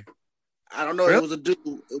died? I don't know. Really? It was a dude.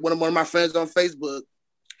 One of my friends on Facebook.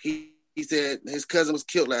 He said his cousin was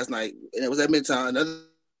killed last night, and it was at Midtown. Another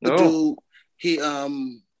dude. He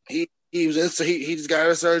he was in, he just got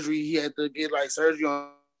out of surgery. He had to get like surgery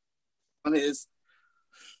on his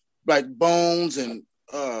like bones and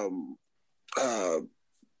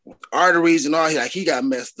arteries and all. He got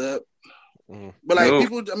messed up. But like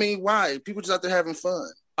people, I mean, why? People just out there having fun.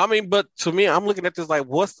 I mean, but to me, I'm looking at this like,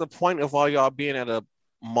 what's the point of all y'all being at a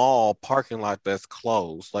mall parking lot that's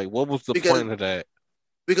closed? Like, what was the point of that?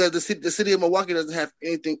 Because the city of Milwaukee doesn't have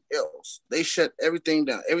anything else. They shut everything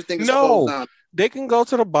down. Everything is closed down. They can go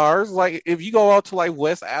to the bars. Like if you go out to like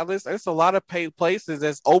West Allis, there's a lot of paid places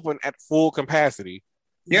that's open at full capacity.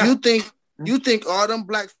 Yeah. You think all them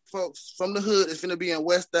black folks from the hood is going to be in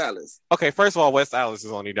West Allis? Okay, first of all, West Allis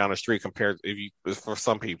is only down the street compared for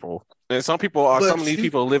some people, and some of these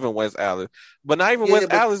people live in West Allis, but not even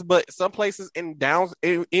West Allis, but some places in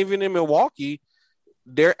even in Milwaukee,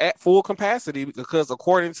 they're at full capacity because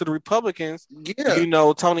according to the Republicans,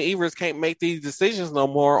 Tony Evers can't make these decisions no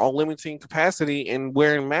more on limiting capacity and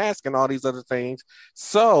wearing masks and all these other things.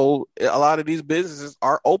 So a lot of these businesses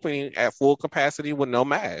are opening at full capacity with no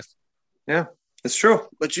mask. Yeah, it's true.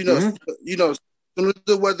 But as soon as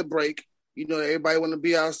the weather break, everybody want to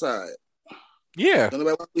be outside. Yeah. Don't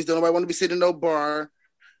nobody want to be sitting in no bar,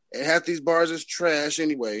 and half these bars is trash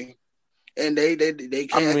anyway. And they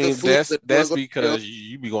can't. I mean, that's because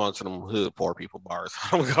you be going to them hood poor people bars.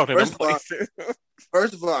 I don't go to them places.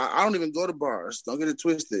 First of all, I don't even go to bars. Don't get it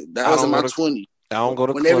twisted. That was in my 20s. I don't go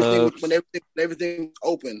to clubs. When everything was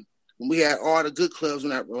open, when we had all the good clubs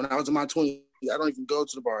when I was in my 20s. I don't even go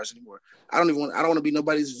to the bars anymore. I don't want to be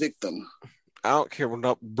nobody's victim. I don't care.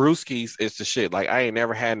 Brewskis is the shit. Like I ain't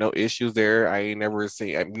never had no issues there. I've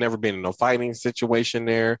never been in no fighting situation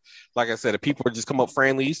there. Like I said, if people just come up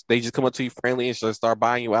friendly, they just come up to you friendly and just start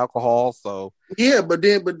buying you alcohol. So yeah, but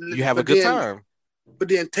you have a good time. But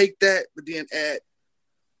then take that. But then add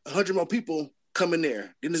 100 more people come in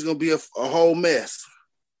there. Then there's gonna be a whole mess.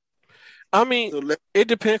 I mean, it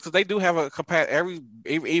depends because they do have a capacity.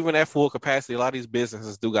 Even at full capacity, a lot of these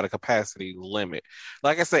businesses do got a capacity limit.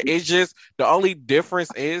 Like I said, it's just the only difference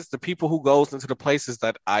is the people who goes into the places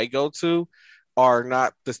that I go to are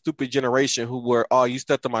not the stupid generation who were, oh, you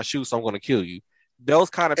stepped on my shoe, so I'm going to kill you. Those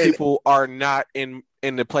kind of people are not in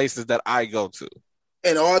the places that I go to.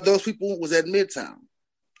 And all those people was at Midtown,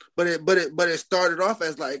 but it started off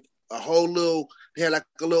as like a whole little. They had like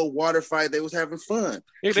a little water fight. They was having fun.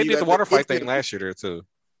 Yeah, they did the water fight thing last year there too.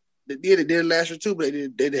 They did it last year too, but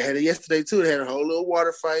they had it yesterday too. They had a whole little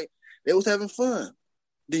water fight. They was having fun.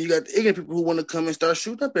 Then you got the ignorant people who want to come and start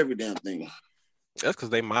shooting up every damn thing. That's because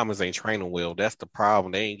they mamas ain't training well. That's the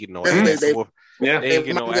problem. They ain't getting no ass. They ain't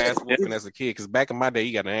getting no ass whooping as a kid. Because back in my day,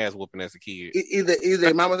 you got an ass whooping as a kid.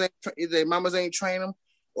 Either mamas ain't train them,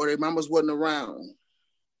 or their mamas wasn't around,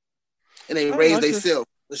 and they raised themselves.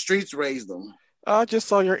 The streets raised them. I just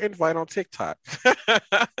saw your invite on TikTok.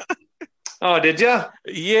 Oh, did you?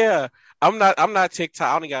 Yeah. I'm not TikTok.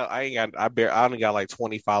 I only got like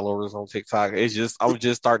 20 followers on TikTok. I'm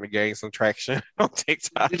just starting to gain some traction on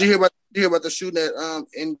TikTok. Did you hear about the shooting at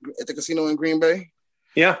the casino in Green Bay?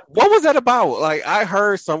 Yeah. What was that about? Like I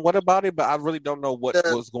heard somewhat about it, but I really don't know what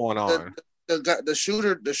was going on.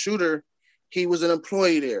 The shooter, he was an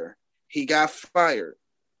employee there. He got fired.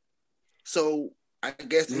 So I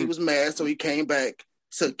guess he was mad, so he came back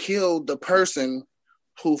to kill the person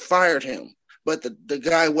who fired him. But the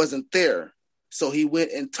guy wasn't there. So he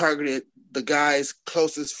went and targeted the guy's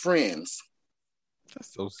closest friends.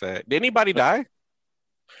 That's so sad. Did anybody die?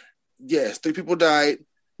 Yes, 3 people died.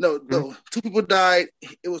 No, 2 people died.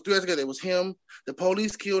 It was 3 together. It was him. The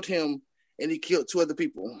police killed him, and he killed 2 other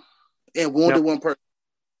people and wounded 1 person.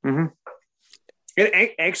 Mm-hmm.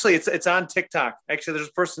 Actually, it's on TikTok. Actually, there's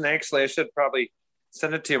a person. Actually, I should probably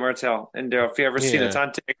send it to you, Martel. And if you ever seen it, it's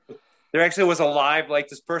on TikTok. There actually was a live, like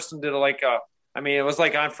this person did it was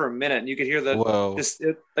like on for a minute, and you could hear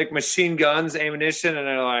like machine guns, ammunition, and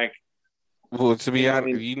they're like. Well, to be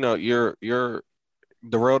honest, you're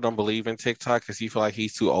the world don't believe in TikTok because he feel like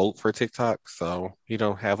he's too old for TikTok, so he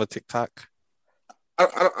don't have a TikTok. I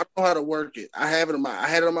don't know how to work it. I had it on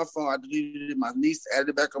my phone. I deleted it. My niece added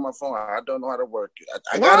it back on my phone. I don't know how to work it.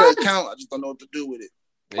 I got an account. I just don't know what to do with it.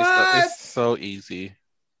 It's so easy.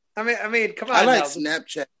 I mean, come on. I like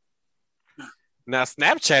Snapchat. Now,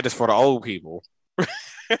 Snapchat is for the old people.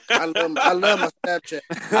 I love my Snapchat.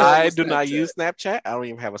 I do not use Snapchat. I don't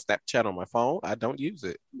even have a Snapchat on my phone. I don't use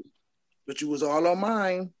it. But you was all on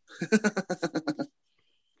mine.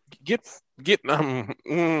 Keep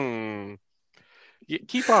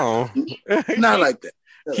on. Not like that.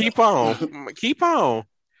 Keep on. Keep on.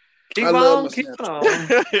 Keep on.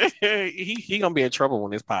 He gonna be in trouble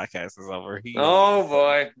when this podcast is over. Oh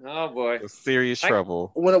boy. Serious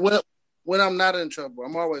trouble. When when I'm not in trouble.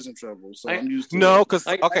 I'm always in trouble, so I'm used to no, because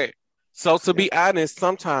okay. So to be honest,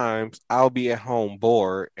 sometimes I'll be at home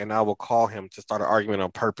bored and I will call him to start an argument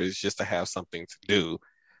on purpose just to have something to do.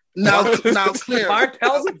 Now, Claire.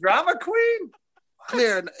 Martel's a drama queen.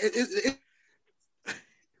 Claire,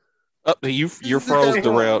 you froze,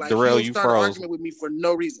 Darrell. Like, Darrell, you froze. Arguing with me for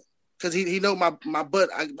no reason because he know my butt.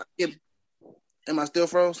 Am I still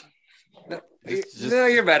froze? No,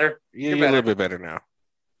 you're better. You're a little bit better now.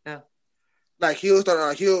 Yeah. Like he'll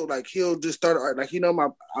just start like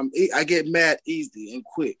I get mad easy and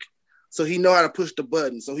quick, so he know how to push the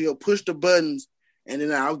buttons. So he'll push the buttons, and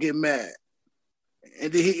then I'll get mad.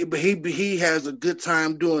 And then he has a good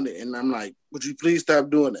time doing it, and I'm like, would you please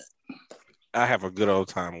stop doing that? I have a good old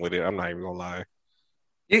time with it. I'm not even gonna lie.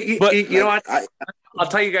 You know what? I'll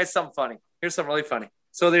tell you guys something funny. Here's something really funny.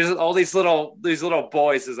 So there's all these little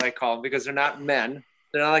boys, as I call them, because they're not men.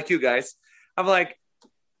 They're not like you guys. I'm like,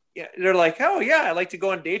 yeah. They're like, oh yeah, I like to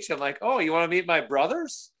go on dates. I'm like, oh, you want to meet my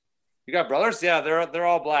brothers? You got brothers? Yeah, they're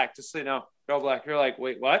all black. Just so you know, they're all black. You're like,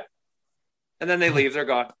 wait, what? And then they leave. They're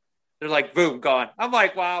gone. They're like, boom, gone. I'm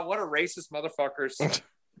like, wow, what a racist motherfuckers.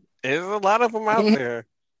 There's a lot of them out there.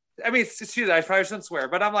 I mean, shoot, I probably shouldn't swear,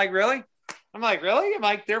 but I'm like, really? I'm like,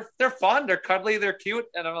 they're fun, they're cuddly, they're cute,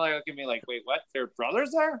 and I'm like, looking at me like, wait, what? Their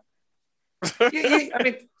brothers are?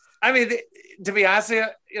 I mean, to be honest with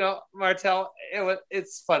you, Martel,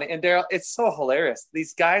 it's funny, and Daryl, it's so hilarious.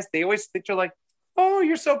 These guys, they always think you're like, oh,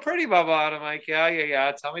 you're so pretty, blah blah. And I'm like,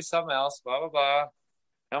 yeah. Tell me something else, blah blah blah.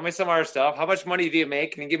 Tell me some other stuff. How much money do you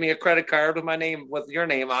make? Can you give me a credit card with your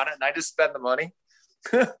name on it, and I just spend the money?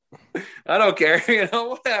 I don't care,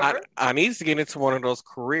 whatever. I need to get into one of those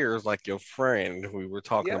careers like your friend we were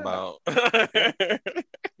talking about.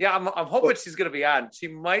 Yeah, I'm hoping she's going to be on. She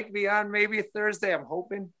might be on maybe Thursday. I'm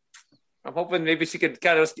hoping maybe she could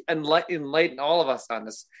kind of enlighten all of us on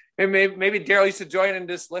this. Maybe Daryl, you should join and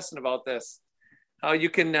just listen about this. How you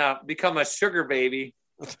can become a sugar baby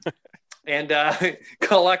and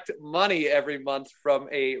collect money every month from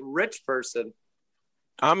a rich person.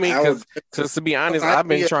 I mean, because to be honest, I've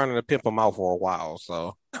been trying to pimp him out for a while,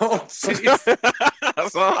 so. Oh,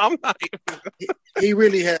 jeez. So I'm not even... He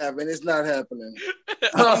really have, and it's not happening.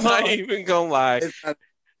 I'm not even gonna lie.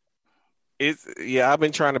 I've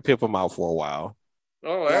been trying to pimp him out for a while.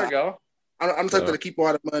 Oh, there we go. I'm the type to keep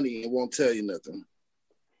all the money and won't tell you nothing.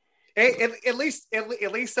 Hey, at least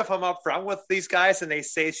if I'm up front with these guys and they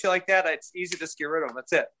say shit like that, it's easy to just get rid of them.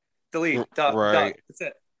 That's it. Delete. Right.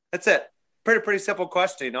 That's it. Pretty simple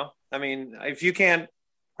question, I mean, if you can't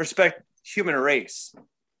respect human race,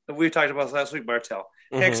 we talked about this last week, Martel.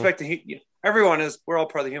 Can't expect we're all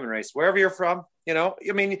part of the human race. Wherever you're from, I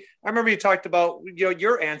mean, I remember you talked about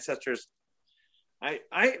your ancestors.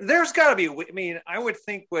 There's got to be. I mean, I would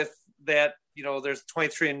think with that, there's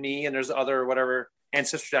 23andMe and there's other whatever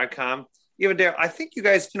ancestry.com. Even there, I think you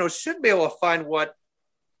guys, should be able to find what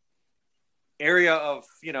area of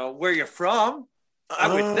where you're from. I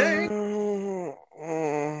would think.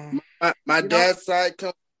 My dad's side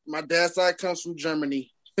comes from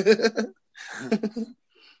Germany. So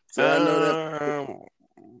I know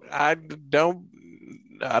that.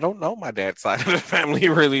 I don't know my dad's side of the family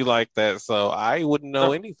really like that, so I wouldn't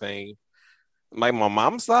know anything. Like my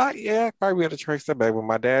mom's side, yeah, I probably had to trace that back. But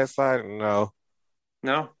my dad's side, no.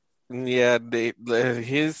 Yeah,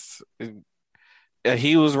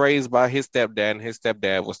 he was raised by his stepdad, and his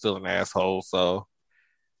stepdad was still an asshole.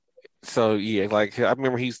 So yeah, like I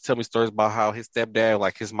remember he used to tell me stories about how his stepdad,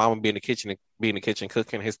 like his mom would be in the kitchen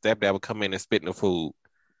cooking, his stepdad would come in and spit in the food.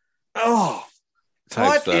 Oh,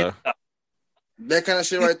 type stuff. That kind of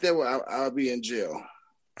shit right there, I'll be in jail.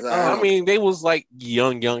 I mean, they was like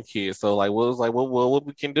young kids, so like, what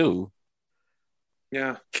we can do?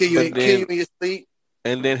 Yeah, kill you in your sleep.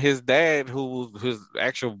 And then his dad, who was his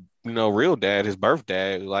actual, real dad, his birth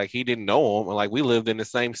dad, like he didn't know him, and like we lived in the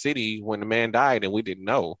same city when the man died, and we didn't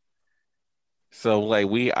know. So like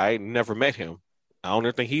I never met him. I don't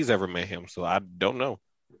even think he's ever met him, so I don't know.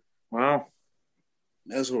 Wow.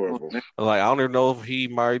 That's horrible. Like I don't even know if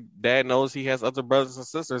my dad knows he has other brothers and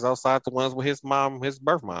sisters outside the ones with his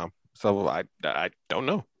birth mom. So I don't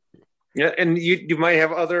know. Yeah, and you might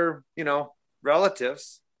have other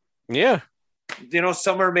relatives. Yeah.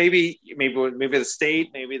 Somewhere maybe the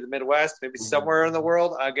state, maybe the Midwest, maybe somewhere in the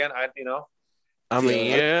world. Again, I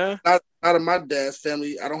mean, yeah. Out of my dad's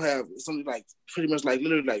family, I don't have something like pretty much like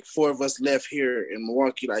literally like 4 of us left here in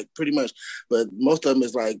Milwaukee, like pretty much. But most of them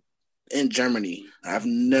is like in Germany. I've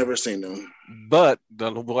never seen them. But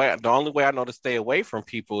the only way I know to stay away from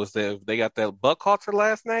people is that if they got that Buckhalter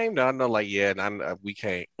last name, then I know like, we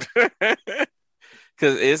can't.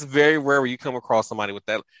 Because it's very rare when you come across somebody with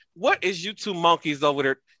that. What is you two monkeys over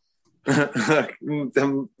there?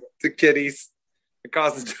 the kitties. It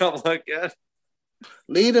caused the trouble again.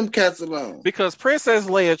 Leave them cats alone. Because Princess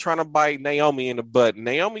Leia trying to bite Naomi in the butt.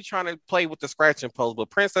 Naomi trying to play with the scratching post, but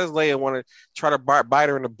Princess Leia want to try to bite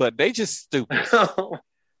her in the butt. They just stupid.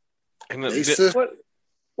 And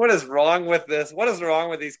what is wrong with this? What is wrong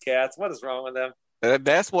with these cats? What is wrong with them?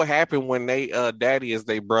 That's what happened when they daddy is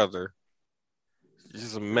their brother. It's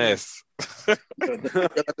just a mess.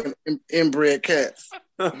 Inbred cats.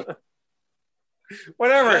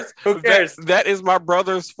 Whatever. Who cares? That is my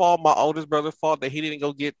brother's fault, my oldest brother's fault, that he didn't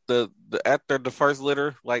go get the after the first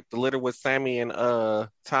litter, like the litter with Sammy and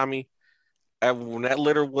Tommy. And when that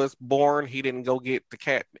litter was born, he didn't go get the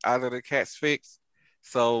cat either the cats fixed.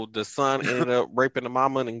 So the son ended up raping the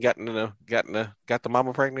mama and got the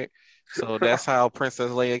mama pregnant. So that's how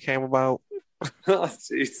Princess Leia came about. Oh,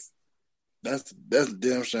 jeez. That's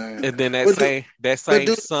damn shame. And then that same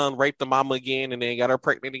son raped the mama again and then got her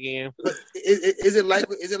pregnant again. Is it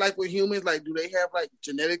like with humans? Like, do they have like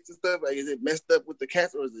genetics and stuff? Like, is it messed up with the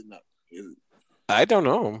cats or is it not? I don't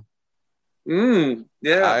know.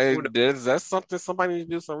 Yeah, that's something somebody needs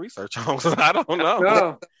to do some research on. I don't know.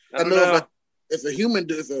 No, I know. If a human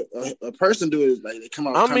do, if a person do it, like they come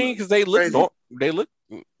out. I mean, because they look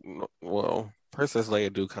well. Princess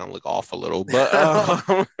Leia do kind of look off a little, but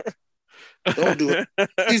don't do it.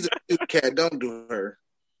 She's a cute cat. Don't do her.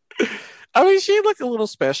 I mean, she look a little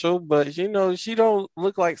special, but she don't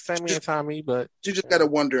look like Sammy and Tommy. But she just got a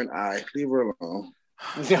wandering eye. Leave her alone.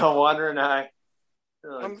 Yeah, wandering eye.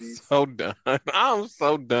 Oh, I'm so done. I'm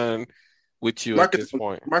so done with you at this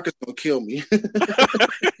point. Marcus gonna kill me.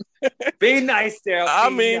 Be nice, Daryl.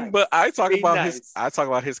 Nice. But I talk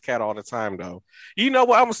about his cat all the time, though. You know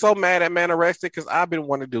what? I'm so mad at Manorestic because I've been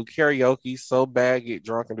wanting to do karaoke so bad, get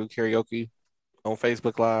drunk and do karaoke on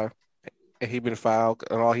Facebook Live, and he been fouled,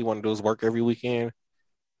 and all he want to do is work every weekend.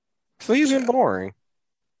 So he's been boring.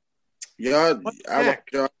 I watch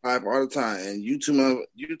y'all live all the time, and you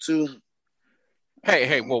two.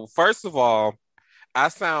 Hey. Well, first of all, I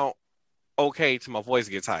sound okay till my voice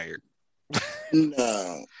gets tired.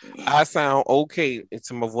 No, I sound okay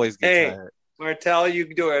until my voice gets tired. Martell, you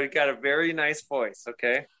can do it. You got a very nice voice.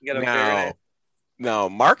 Okay, you got a very nice. No,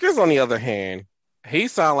 Marcus, on the other hand, he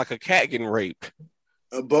sound like a cat getting raped.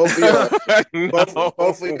 Both of y'all,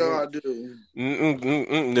 both of y'all do.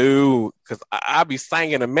 No, because I be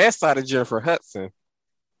singing a mess out of Jennifer Hudson,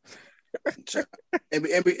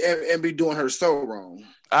 and be doing her so wrong.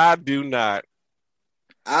 I do not.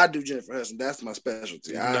 I do Jennifer Hudson. That's my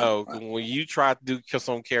specialty. When you tried to do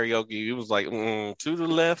some karaoke, it was like to the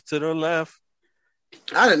left, to the left.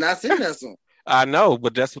 I did not sing that song. I know,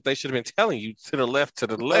 but that's what they should have been telling you, to the left, to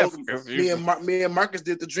the left. Me and Marcus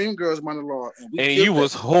did the Dreamgirls monologue. And you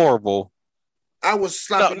was horrible. I was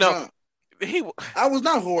sloppy drunk. I was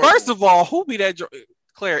not horrible. First of all, who be that drunk?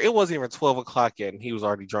 Claire, it wasn't even 12 o'clock yet, and he was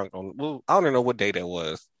already drunk on. Well, I don't even know what day that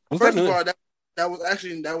was. First of all, that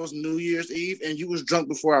was New Year's Eve, and you was drunk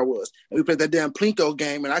before I was. And we played that damn Plinko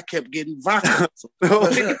game, and I kept getting vodka.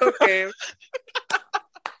 Plinko game.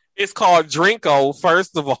 It's called Drinko,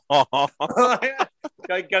 first of all.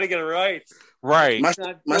 Gotta get it right. Right. My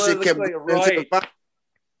shit kept right.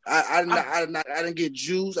 I didn't get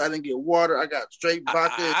juice. I didn't get water. I got straight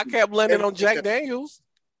vodka. I kept blending on Jack Daniels.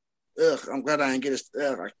 Ugh, I'm glad I didn't get it.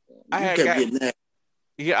 Getting that.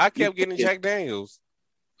 Yeah, I kept getting Jack Daniels.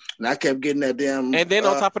 And I kept getting that damn. And then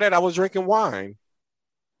on top of that, I was drinking wine.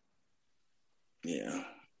 Yeah.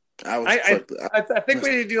 I think we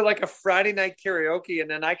need to do like a Friday night karaoke, and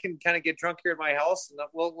then I can kind of get drunk here at my house, and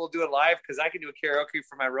we'll do it live because I can do a karaoke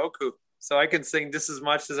for my Roku, so I can sing just as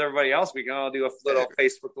much as everybody else. We can all do a little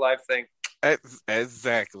Facebook Live thing.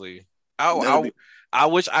 Exactly. I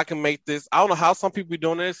wish I can make this. I don't know how some people be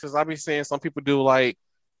doing this because I be seeing some people do like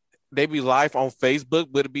they be live on Facebook,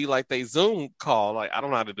 but it'd be like they Zoom call. Like I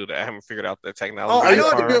don't know how to do that. I haven't figured out the technology.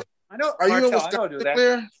 Oh, I know. Are you in Wisconsin? I know do that.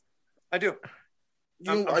 Claire? I do.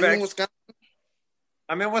 Are you in Wisconsin?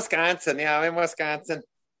 I'm in Wisconsin. Yeah, I'm in Wisconsin.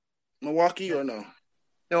 Milwaukee or no?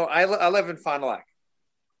 No, I live in Fond du Lac.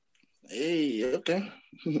 Hey, okay.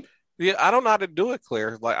 Yeah, I don't know how to do it,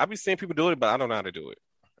 Claire. Like I be seeing people do it, but I don't know how to do it.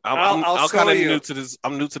 I'm kind of new to this.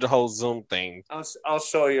 I'm new to the whole Zoom thing. I'll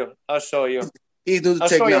show you. I'll show you. I'll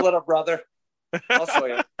show you, little brother. I'll show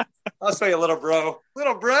you. I'll show you, little bro.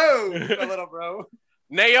 Little bro.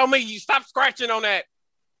 Naomi, you stop scratching on that.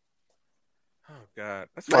 Oh God,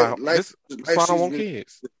 that's why I don't want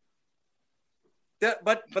kids.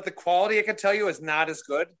 But the quality, I can tell you, is not as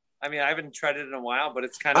good. I mean, I haven't tried it in a while, but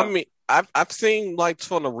it's kind of. I mean, I've seen like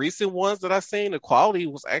from the recent ones that I've seen, the quality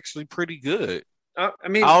was actually pretty good. I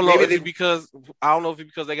mean, I don't know if it's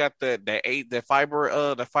because they got the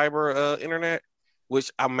fiber internet,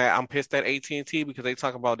 which I'm pissed at AT&T because they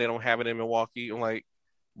talk about they don't have it in Milwaukee. I'm like,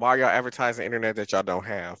 why are y'all advertising internet that y'all don't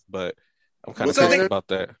have? But I'm kind of pissed about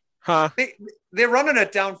that. Huh? They're running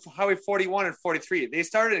it down Highway 41 and 43. They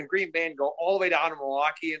started in Green Bay and go all the way down to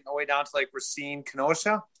Milwaukee and all the way down to like Racine,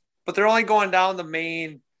 Kenosha. But they're only going down the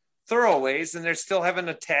main thoroughways and they're still having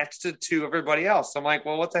attached it to everybody else. So I'm like,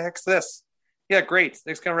 well, what the heck's this? Yeah, great.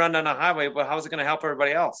 It's going to run down the highway, but how's it going to help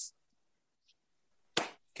everybody else?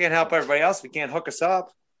 Can't help everybody else if you can't hook us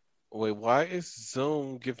up. Wait, why is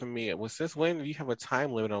Zoom giving me it? Since when do you have a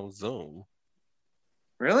time limit on Zoom?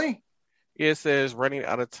 Really? It says running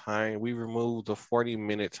out of time. We removed the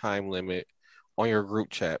 40-minute time limit on your group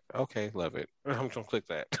chat. Okay, love it. I'm gonna click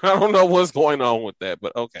that. I don't know what's going on with that,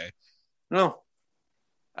 but okay. No,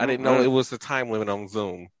 I didn't know it was the time limit on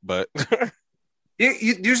Zoom, but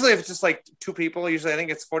usually if it's just like two people, usually I think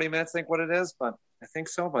it's 40 minutes. I think what it is, but I think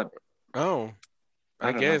so. But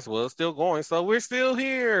I guess well, it's still going, so we're still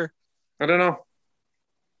here. I don't know.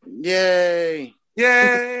 Yay!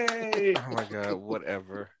 Oh my god,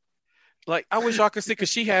 whatever. Like, I wish y'all could see, because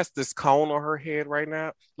she has this cone on her head right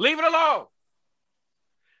now. Leave it alone!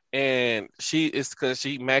 And she is, because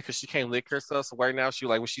she mad because she can't lick herself. So right now, she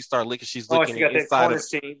like, when she start licking, she's licking the inside of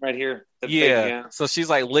the right here. Yeah. So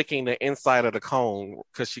she's like licking the inside of the cone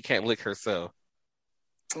because she can't lick herself.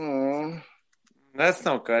 Oh, that's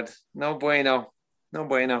no good. No bueno. No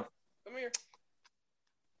bueno. Come here.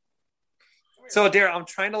 So, Darren, I'm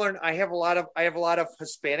trying to learn. I have a lot of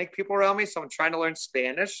Hispanic people around me, so I'm trying to learn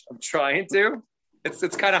Spanish. I'm trying to.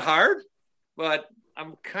 It's kind of hard, but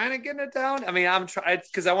I'm kind of getting it down. I mean, I'm trying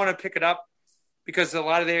because I want to pick it up because a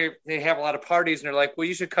lot of they have a lot of parties and they're like, well,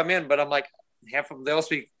 you should come in, but I'm like, half of them they'll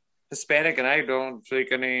speak Hispanic and I don't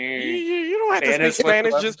speak any. You don't have to speak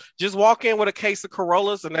Spanish. Just walk in with a case of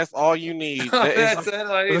Corollas and that's all you need.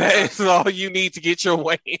 That's all you need to get your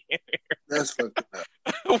way in. That's fucked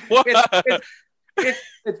up.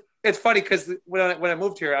 It's funny because when I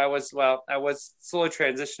moved here, I was slowly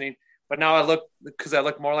transitioning, but now I look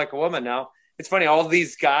more like a woman now. It's funny, all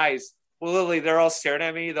these guys, well, literally, they're all staring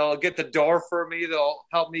at me. They'll get the door for me. They'll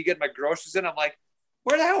help me get my groceries in. I'm like,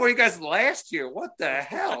 where the hell were you guys last year? What the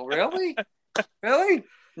hell? Really? Really?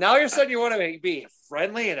 Now you're saying you want to be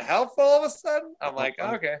friendly and helpful all of a sudden? I'm like,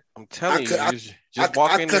 okay. I'm telling you, just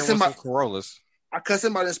walk in there with some Corollas. I cuss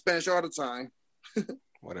him out in Spanish all the time.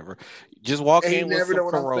 Whatever. Just walk in with some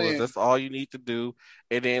Corollas. That's all you need to do.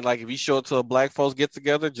 And then, like, if you show up to a black folks get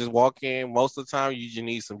together, just walk in. Most of the time, you just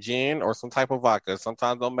need some gin or some type of vodka.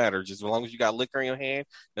 Sometimes don't matter. Just as long as you got liquor in your hand,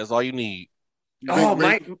 that's all you need.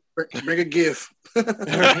 Bring a gift. Bring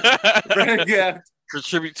a gift.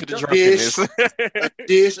 Contribute to the drunkenness. A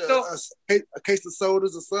dish, a case of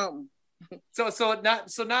sodas or something. So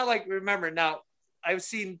not like, remember now, I've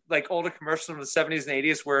seen like older commercials from the 70s and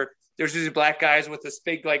 80s where there's these black guys with this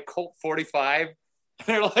big like Colt 45 and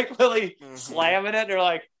they're like really slamming it. They're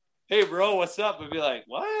like, hey bro, what's up? And be like,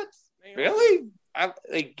 what? Really?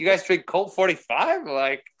 Like, you guys drink Colt 45?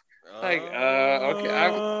 Like, okay.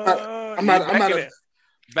 I'm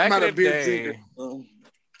not a beer drinker.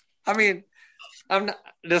 I mean, I'm not.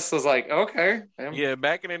 This was like, okay. Yeah,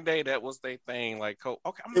 back in the day, that was their thing. Like, Coke.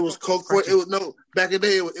 Okay, it was Coke. Back in the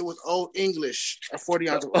day, it was Old English. A 40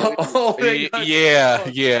 ounce.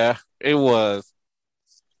 Yeah, it was.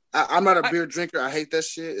 I'm not a beer drinker. I hate that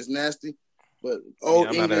shit. It's nasty. But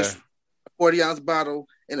Old English, 40 ounce bottle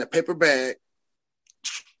in a paper bag,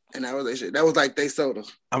 and that was their shit. That was like they soda.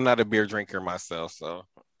 I'm not a beer drinker myself, so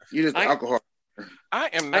you just alcohol. I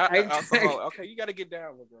am not alcohol. Okay, you got to get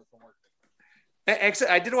down with this. Actually,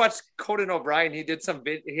 I did watch Conan O'Brien. He did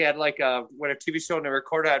he had like a TV show and a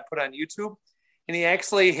recorder I'd put on YouTube, and he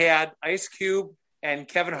actually had Ice Cube and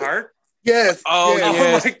Kevin Hart. Yes. Oh,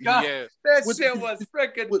 yes. Oh my god, yes. That shit was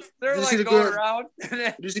freaking. They're like going around.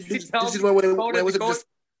 Did you see when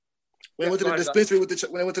went to the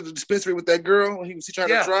dispensary with that girl when he was trying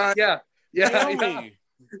to drive? Yeah.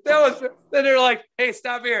 That was. Then they're like, "Hey,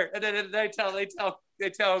 stop here!" And then they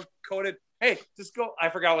tell Conan, hey, just go. I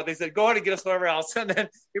forgot what they said. Go ahead and get us whatever else. And then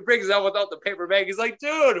he brings it out without the paper bag. He's like,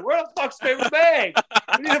 dude, where the fuck's the paper bag?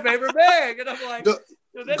 We need a paper bag. And I'm like,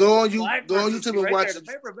 go on YouTube and watch it.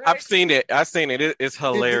 I've seen it. It's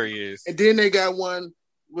hilarious. And then they got one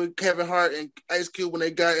with Kevin Hart and Ice Cube when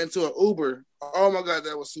they got into an Uber. Oh my god,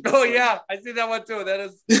 that was super. Oh funny. Yeah, I see that one too. That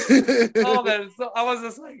is. I was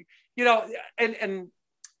just like, and.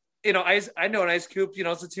 I know an Ice Cube,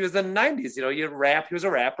 since he was in the 90s, he was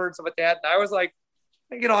a rapper and stuff like that. And I was like,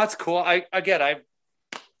 that's cool. I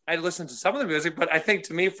listened to some of the music, but I think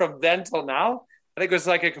to me from then till now, I think it was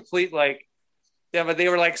like a complete, like, Yeah, but they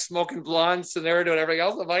were like smoking blunts and they were doing everything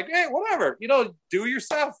else. I'm like, hey, whatever. Do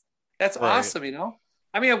yourself. That's awesome,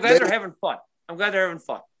 I mean, I'm glad they're having fun.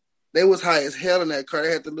 They was high as hell in that car.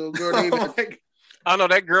 They had the little girl. I know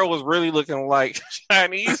that girl was really looking like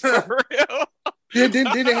Chinese for real. Then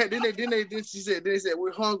she said,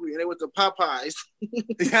 we're hungry, and they went to Popeyes.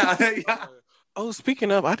 yeah. Oh,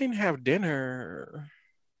 speaking of, I didn't have dinner.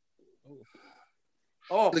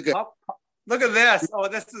 Oh, look at this. Oh,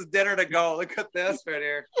 this is dinner to go. Look at this right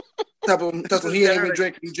here. That's what he ain't even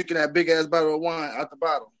drinking. He's drinking that big ass bottle of wine out the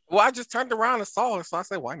bottle. Well, I just turned around and saw it, so I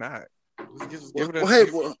said, why not?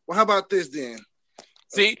 Well, how about this then?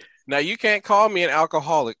 See, now you can't call me an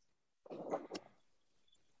alcoholic.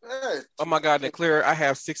 Oh my God, Leclerc, I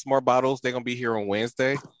have 6 more bottles. They're going to be here on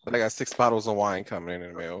Wednesday, but I got 6 bottles of wine coming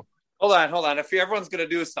in the mail. Hold on. If everyone's going to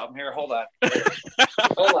do something here, hold on.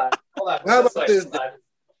 hold on. How about this?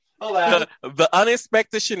 Hold on. The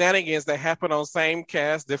unexpected shenanigans that happen on Same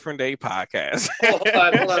Cast, Different Day podcast. Hold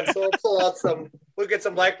on. So we'll get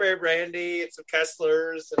some blackberry brandy and some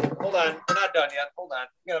Kesslers. And hold on. We're not done yet. Hold on.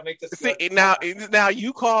 We got to make this. See, now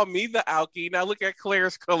you call me the alky. Now look at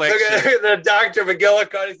Claire's collection. Look at the Dr.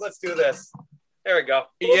 McGillicuddy. Let's do this. There we go.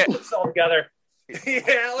 Yeah. It's all together.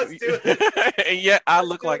 Yeah, let's do it. And yet I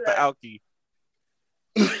look like the alky.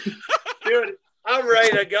 Dude, I'm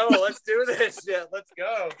ready to go. Let's do this shit. Let's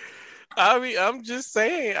go. I mean, I'm just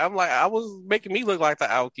saying. I'm like, I was making me look like the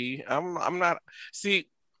alky. I'm not. See,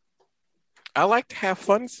 I like to have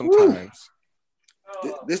fun sometimes.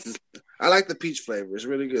 I like the peach flavor. It's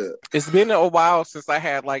really good. It's been a while since I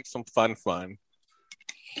had like some fun.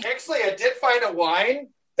 Actually, I did find a wine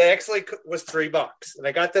that actually was $3, and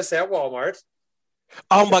I got this at Walmart.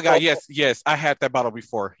 Oh my God! Yes, I had that bottle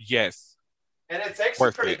before. Yes, and it's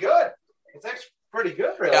actually pretty good. It's actually pretty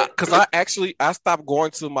good, really. Yeah, because I stopped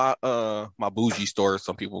going to my my bougie store,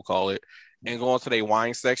 some people call it, and going to their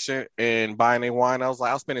wine section and buying a wine. I was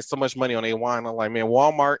like, I was spending so much money on a wine. I'm like, man,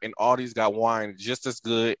 Walmart and Aldi's got wine just as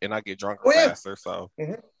good, and I get drunk faster. So,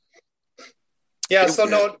 yeah. So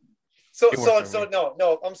no.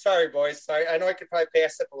 No, I'm sorry, boys. Sorry. I know I could probably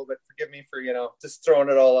pass it a little bit. Forgive me for, just throwing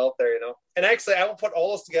it all out there, And actually, I will put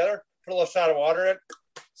all this together, put a little shot of water in,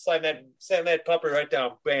 slam that puppy right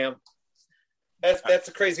down. Bam. That's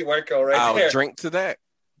a crazy white girl there. I'll drink to that.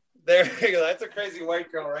 There you go. That's a crazy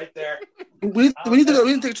white girl right there. We need to go.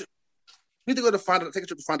 We need to go to take a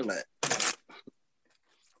trip to Fond du Lac.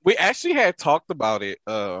 We actually had talked about it.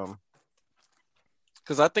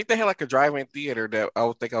 Because I think they had like a drive-in theater that I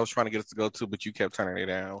was trying to get us to go to, but you kept turning it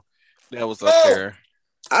down. That was up there.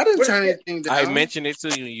 I didn't turn anything down. I mentioned it to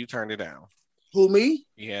you, and you turned it down. Who, me?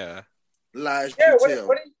 Yeah. Lies. Yeah.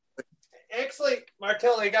 Actually,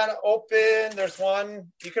 Martell, they got to open. There's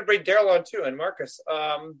one. You could bring Daryl on too, and Marcus.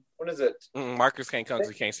 What is it? Marcus can't come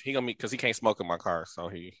because he can't smoke in my car, so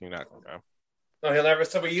he's not gonna go. No, he'll never.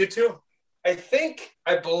 So, but you two. I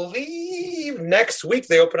believe next week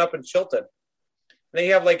they open up in Chilton. They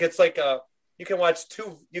have you can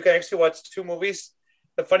actually watch 2 movies.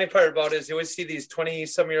 The funny part about it is you always see these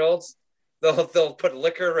 20-some-year-olds. They'll put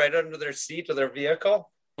liquor right under their seat of their vehicle.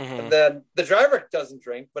 Mm-hmm. And then the driver doesn't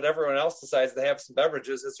drink, but everyone else decides to have some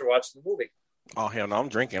beverages as they're watching the movie. Oh hell no, I'm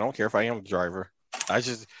drinking. I don't care if I am the driver. I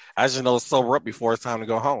just know it's sober up before it's time to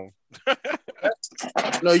go home.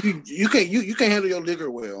 No, you can't handle your liquor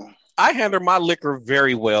well. I handle my liquor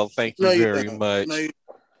very well, thank you very much. No,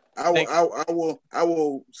 I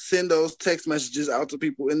will send those text messages out to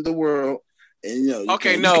people in the world, and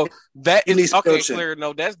that is okay. Clear,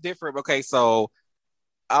 no, that's different. Okay, so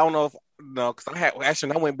I don't know because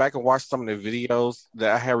I went back and watched some of the videos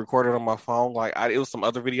that I had recorded on my phone. Like it was some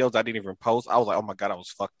other videos I didn't even post. I was like, oh my God, I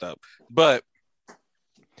was fucked up. But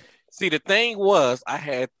see, the thing was,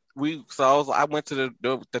 I went to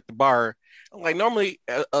the bar. Like normally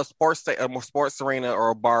a sports arena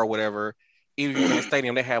or a bar or whatever. Even in the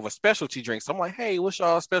stadium, they have a specialty drink. So I'm like, hey, what's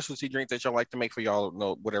y'all specialty drink that y'all like to make for y'all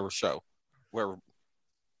whatever show? Wherever.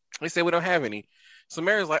 They said we don't have any. So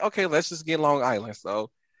Mary's like, okay, let's just get Long Island.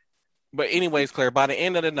 So, but anyways, Claire, by the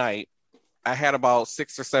end of the night, I had about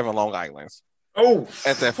 6 or 7 Long Islands. Oh,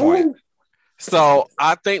 at that point. Oh. So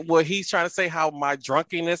I think what he's trying to say, how my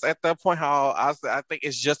drunkenness at that point, I think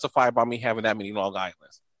it's justified by me having that many Long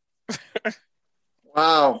Islands.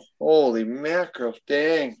 Wow. Holy mackerel.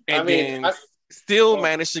 Dang. And still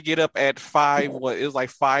managed to get up at 5. It was like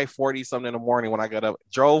 5:40 something in the morning when I got up,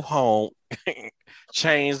 drove home,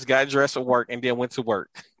 changed, got dressed for work, and then went to work.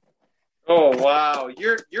 Oh, wow.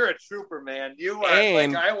 You're a trooper, man. You are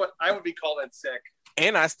I would be called in sick.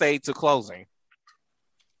 And I stayed to closing.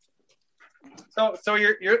 So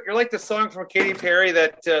you're like the song from Katy Perry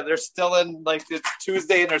that they're still in, like it's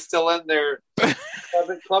Tuesday and they're still in their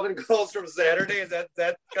club and goals from Saturday. Is that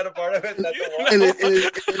kind of part of it? That's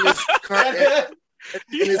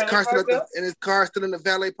his car still in the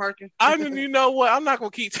valet parking. You know what? I'm not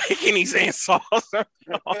gonna keep taking these insults.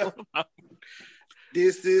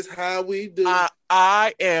 This is how we do.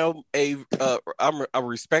 I am I'm a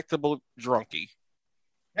respectable drunkie.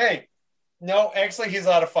 Hey, no, actually, he's a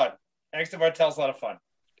lot of fun. Actually, Martel's a lot of fun.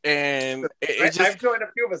 And I've joined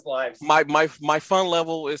a few of his lives. My fun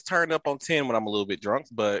level is turned up on 10 when I'm a little bit drunk,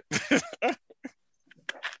 but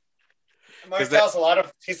Martel's he's a lot of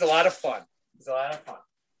fun. He's a lot of fun.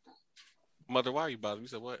 Mother, why are you bothering? You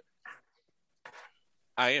said what?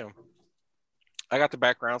 I am. I got the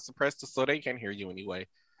background suppressed so they can't hear you anyway.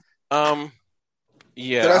 Yeah.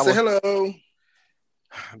 Did I say hello?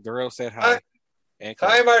 Darrell said hi.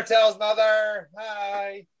 Hi, Martel's mother.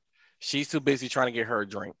 Hi. She's too busy trying to get her a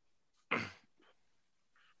drink. I'm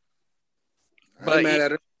mad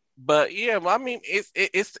at her. But yeah, I mean,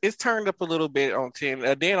 it's turned up a little bit on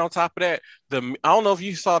 10. Then on top of that, I don't know if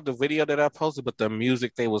you saw the video that I posted, but the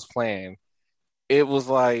music they was playing, it was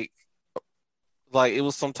like it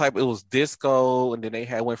was some type. It was disco, and then they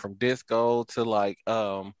went from disco to like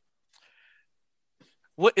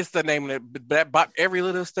what is the name of that? Every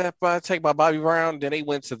Little Step I Take by Bobby Brown. Then they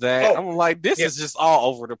went to that. I'm like, this is just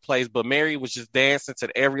all over the place. But Mary was just dancing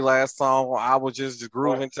to every last song. I was just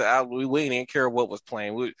grooving to. We didn't care what was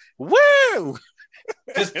playing. Woo!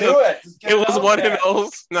 Just do it. It was one of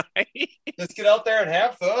those nights. Just get out there and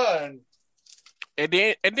have fun. And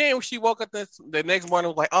then when she woke up the next morning,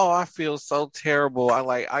 was like, "Oh, I feel so terrible.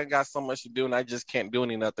 I got so much to do, and I just can't do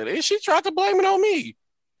nothing." And she tried to blame it on me.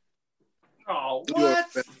 Oh, what?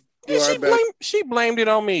 She blamed it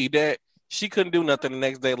on me that she couldn't do nothing the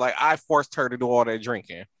next day. Like I forced her to do all that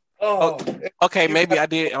drinking. Oh, okay, maybe I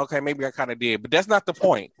did. Okay, maybe I kind of did, but that's not the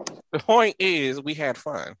point. The point is we had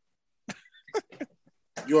fun.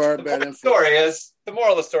 You are bad. The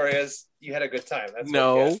moral of the story is you had a good time. That's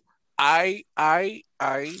no.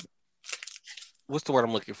 What's the word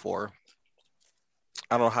I'm looking for?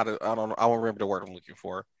 I don't remember the word I'm looking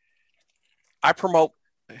for. I promote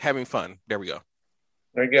having fun. There we go.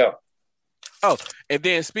 There you go. Oh, and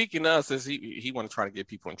then speaking of, since he want to try to get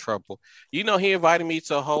people in trouble, he invited me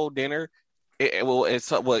to a whole dinner.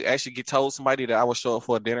 Actually told somebody that I would show up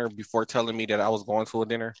for a dinner before telling me that I was going to a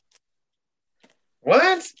dinner.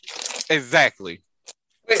 What? Exactly.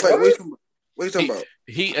 Wait, what are you talking about?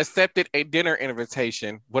 He accepted a dinner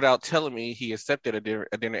invitation without telling me he accepted a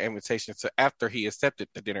dinner invitation after he accepted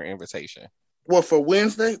the dinner invitation. What, for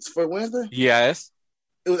Wednesday? Yes.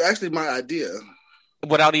 It was actually my idea.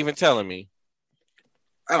 Without even telling me.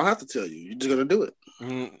 I don't have to tell you. You're just going to do it.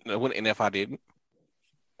 And if I didn't?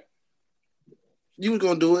 You were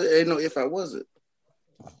going to do it. Ain't no if I wasn't.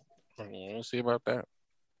 We'll see about that.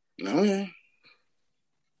 Okay.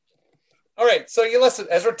 All right, so you listen,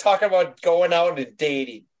 as we're talking about going out and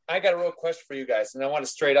dating, I got a real question for you guys, and I want to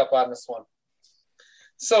straight up on this one.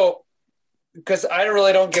 So, because I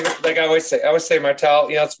really don't give it, like I always say, Martel,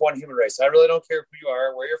 it's one human race. I really don't care who you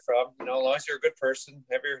are, where you're from, as long as you're a good person,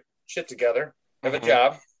 have your shit together, have a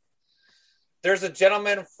job. There's a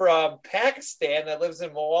gentleman from Pakistan that lives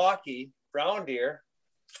in Milwaukee, Brown Deer,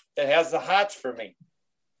 that has the hots for me.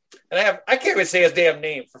 And I can't even say his damn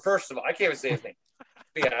name. First of all, I can't even say his name. To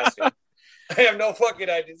be honest with you. I have no fucking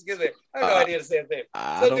idea. Excuse me. I have no idea to say his name.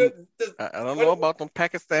 I don't know about them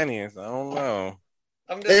Pakistanis. I don't know.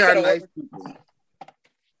 They are nice people.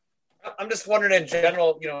 I'm just wondering in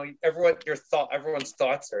general, everyone's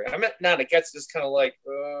thoughts are. I'm not against this kind of like,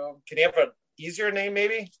 can you have an easier name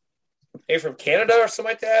maybe? Maybe from Canada or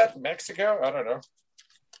something like that? Mexico? I don't know.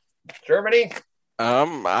 Germany?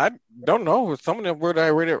 I don't know. Some of them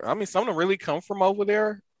some of them really come from over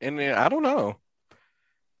there, and I don't know.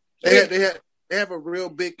 They have a real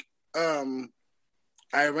big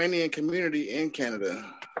Iranian community in Canada.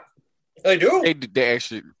 They do? They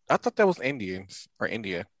actually. I thought that was Indians or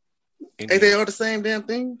India. Ain't they all the same damn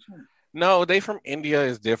thing? No, they from India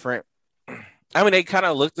is different. I mean, they kind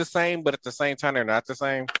of look the same, but at the same time, they're not the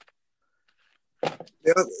same.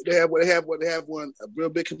 They have one a real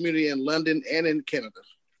big community in London and in Canada.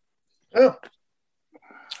 Oh,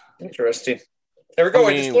 interesting. There we go.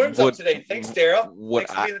 I just learned something today. Thanks, Daryl.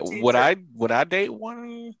 Would I date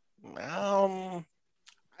one? I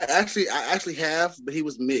actually have, but he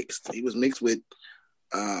was mixed. He was mixed with.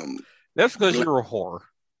 That's because you're a whore.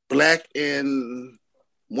 Black and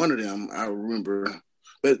one of them I remember,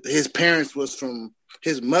 but his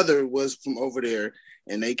mother was from over there,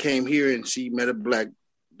 and they came here, and she met a black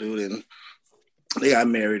dude, and they got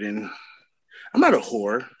married, and I'm not a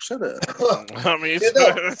whore. Shut up. I mean,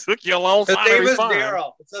 it took you a long time to respond.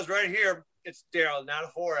 Daryl. It says right here, it's Daryl, not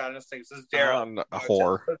a whore on this thing. It says Daryl. A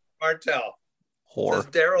whore. Martell. Whore. It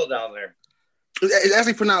says Daryl down there. It's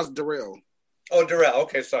actually pronounced Darrell. Oh, Darrell.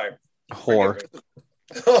 Okay, sorry. Whore.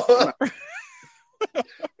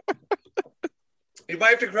 You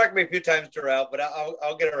might have to correct me a few times, Darrell, but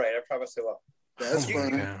I'll get it right. I promise I will. That's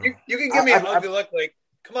fine. You can give me a ugly look like,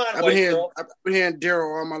 come on, I've been hearing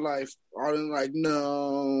Daryl all my life. All in like,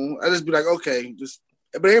 no. I just be like, okay, just.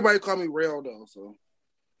 But everybody call me Rail though. So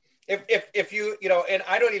if you know, and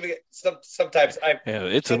I don't even get sometimes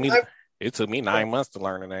it took me 9 months to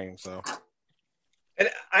learn the name. So, and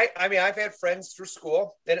I mean I've had friends through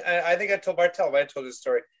school, and I think I told Bartel, I told this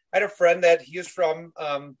story. I had a friend that he was from.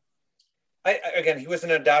 He was in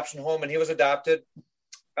an adoption home, and he was adopted,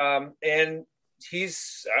 and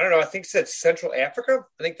he's I don't know. I think he said Central Africa.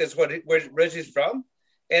 I think that's where Reggie's from,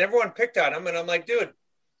 and everyone picked on him. And I'm like, dude,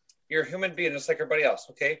 you're a human being just like everybody else.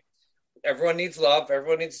 Okay, everyone needs love.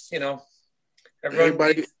 Everyone needs,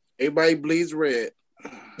 everybody bleeds red.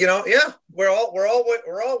 Yeah, we're all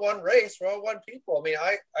one race. We're all one people. I mean,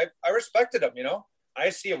 I respected him. I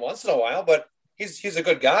see him once in a while, but he's a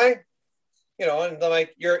good guy. And I'm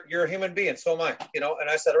like, you're a human being, so am I. And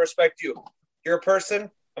I said, I respect you. You're a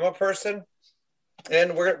person. I'm a person,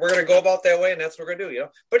 and we're gonna go about that way, and that's what we're gonna do.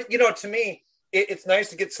 But to me, it's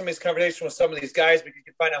nice to get some of these conversations with some of these guys because you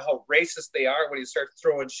can find out how racist they are when you start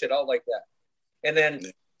throwing shit out like that, and then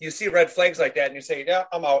you see red flags like that, and you say, yeah,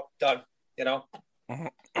 I'm out, done.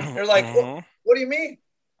 They're like, what do you mean?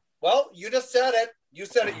 Well, you just said it. You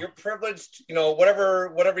said it. You're privileged.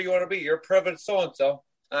 Whatever you want to be. You're privileged, so and so.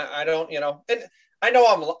 I don't, and I know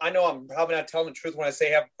I'm probably not telling the truth when I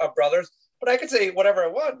say I have brothers, but I could say whatever I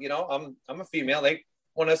want. I'm a female. They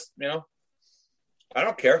want us, I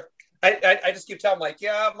don't care. I just keep telling them like,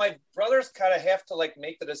 yeah, my brothers kind of have to like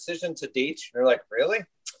make the decision to date. They're like, really?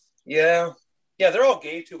 Yeah. They're all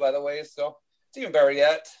gay too, by the way. So it's even better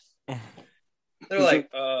yet. They're like,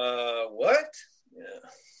 what?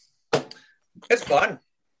 Yeah. It's fun.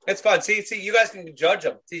 It's fun. See, you guys can judge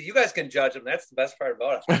them. That's the best part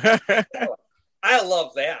about it. I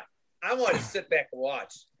love that. I want to sit back and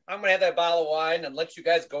watch. I'm going to have that bottle of wine and let you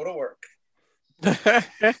guys go to work.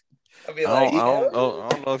 I'll be like, I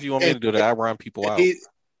don't know if you want me to do that. I run people out.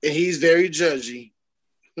 He's very judgy.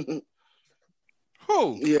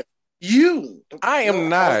 Who? Yeah. You. I am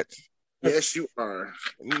not. Yes, you are.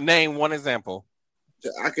 Name one example.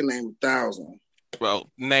 I can name 1,000. Well,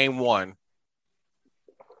 name one.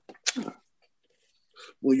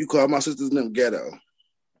 Well, you call my sister's name ghetto.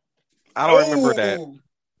 I don't remember that.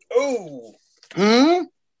 Oh.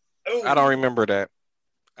 I don't remember that.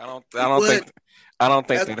 I don't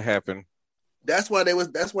think that happened. That's why they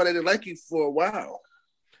didn't like you for a while.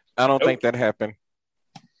 I don't think that happened.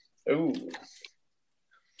 Oh.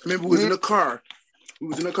 Remember, we was in the car. I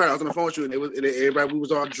was on the phone with you, and everybody. We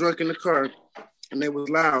was all drunk in the car, and they was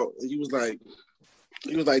loud. And he was like,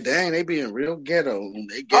 "Dang, they being real ghetto."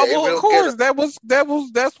 Of course, ghetto.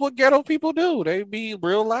 That's what ghetto people do. They be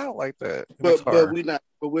real loud like that. But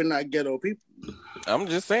we're not ghetto people. I'm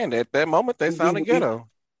just saying that at that moment they sounded ghetto.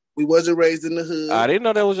 We wasn't raised in the hood. I didn't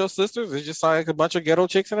know that was your sisters. It just sounded like a bunch of ghetto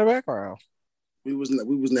chicks in the background. We was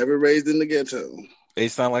never raised in the ghetto. They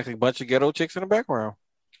sound like a bunch of ghetto chicks in the background.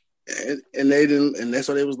 And they didn't, and that's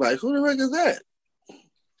why they was like, "Who the heck is that?"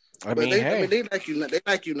 They like you. They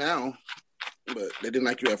like you now, but they didn't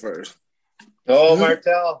like you at first. Oh,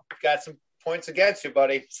 Martell, got some points against you,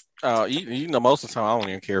 buddy. Most of the time I don't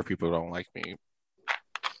even care if people don't like me.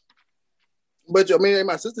 But they're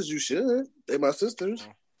my sisters. You should. They're my sisters.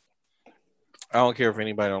 I don't care if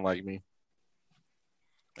anybody don't like me.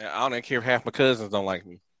 I don't even care if half my cousins don't like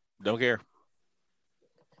me. Don't care.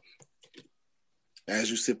 As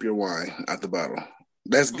you sip your wine out the bottle.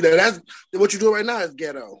 That's what you're doing right now is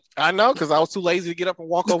ghetto. I know, because I was too lazy to get up and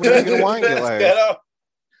walk over there and get a wine glass.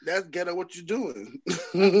 That's ghetto what you're doing.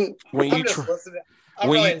 I'm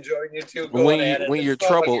really enjoying you two. When you're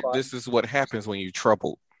troubled, this is what happens when you're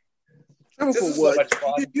troubled. Trouble for what?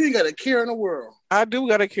 You ain't got a care in the world. I do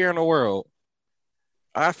got a care in the world.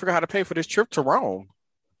 I forgot how to pay for this trip to Rome.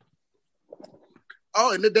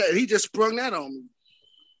 Oh, and he just sprung that on me.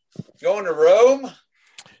 Going to Rome?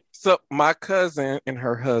 So my cousin and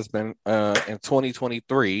her husband in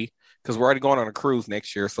 2023, because we're already going on a cruise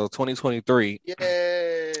next year. So 2023,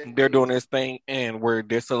 they're doing this thing and where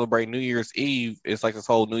they're celebrating New Year's Eve. It's like this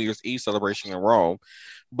whole New Year's Eve celebration in Rome.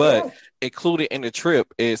 But included in the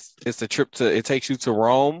trip is a trip it takes you to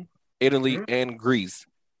Rome, Italy, and Greece.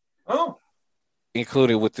 Oh.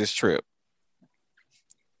 Included with this trip.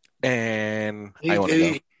 And I want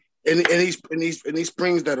to go. And he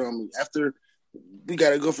springs that on me after. We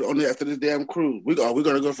gotta go for only after this damn cruise. We're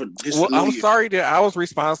gonna go for this. Well, I'm sorry that I was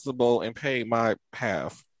responsible and paid my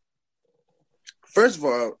half. First of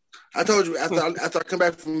all, I told you after I come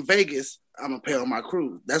back from Vegas, I'm gonna pay on my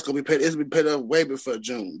cruise. That's gonna be paid. It's gonna be paid up way before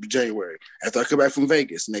January. After I come back from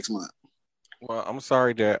Vegas next month. Well, I'm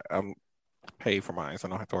sorry that I'm paid for mine, so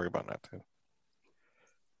I don't have to worry about that too.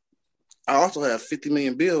 I also have 50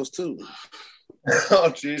 million bills too. Oh,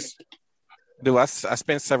 jeez. Dude, I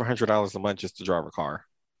spend $700 a month just to drive a car.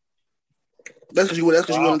 That's because you want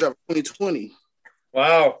to drive 2020.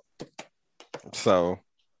 Wow. So,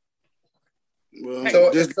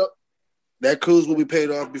 that cruise will be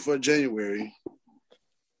paid off before January.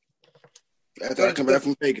 After I come back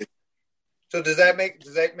from Vegas. So does that make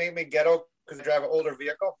me ghetto because I drive an older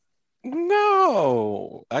vehicle?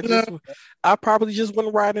 No, I probably just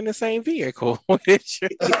wouldn't ride in the same vehicle.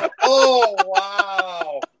 Oh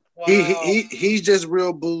wow. Wow. He's just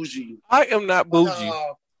real bougie. I am not bougie.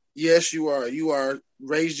 Wow. Yes, you are. You are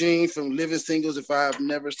Regine from Living Singles. If I've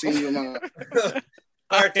never seen you,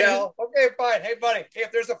 Martel. Okay, fine. Hey, buddy. Hey,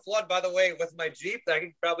 if there's a flood, by the way, with my Jeep, I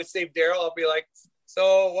can probably save Daryl. I'll be like,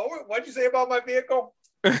 so what'd you say about my vehicle?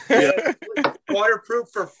 Waterproof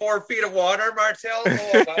for 4 feet of water, Martel.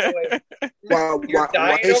 Oh, by the way,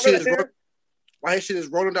 why his shit is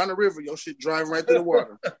rolling down the river? Your shit driving right through the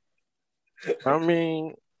water. I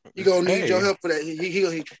mean. He gonna need your help for that. He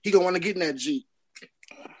gonna want to get in that Jeep.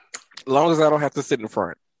 As long as I don't have to sit in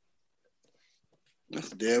front. That's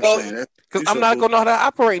damn shame. Because I'm not gonna know how to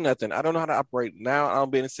operate nothing. I don't know how to operate now. I've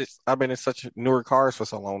been in such newer cars for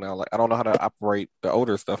so long now. Like I don't know how to operate the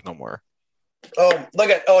older stuff no more. Oh,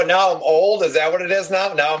 now I'm old. Is that what it is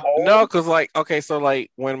now? Now I'm old. No, because when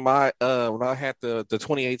I had the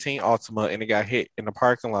 2018 Altima and it got hit in the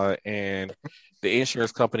parking lot and the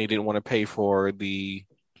insurance company didn't want to pay for the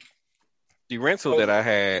rental that I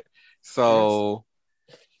had. So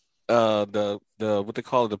the what they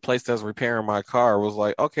call it, the place that's repairing my car was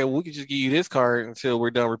like, okay, well, we can just give you this car until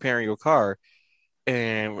we're done repairing your car.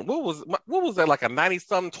 And what was that, like a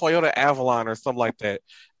 90-something Toyota Avalon or something like that?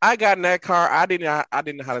 I got in that car. I didn't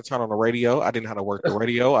know how to turn on the radio. I didn't know how to work the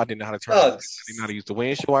radio. I didn't know how to turn on, I didn't know how to use the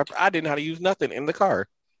windshield wiper. I didn't know how to use nothing in the car.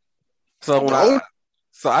 So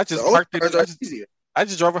I just parked it. I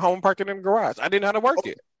just drove it home and parked it in the garage. I didn't know how to work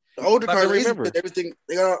it. The older cars, everything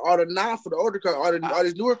they got all the knobs for the older car. All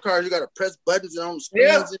these newer cars, you got to press buttons and on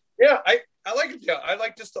screens. Yeah. I like it. Yeah, I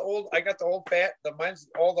like just the old. I got the old fat. Mine's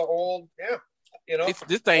all the old. Yeah, you know.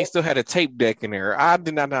 This thing still had a tape deck in there. I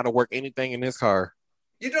did not know how to work anything in this car.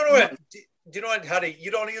 You don't know what? Do you know how to?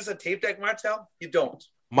 You don't use a tape deck, Martel? You don't.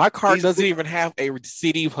 My car doesn't even have a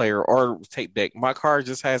CD player or tape deck. My car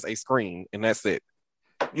just has a screen, and that's it.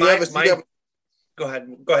 Go ahead,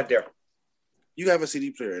 Darryl. You have a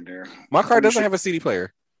CD player in there. My car doesn't have a CD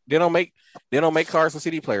player. They don't make cars with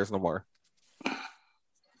CD players no more.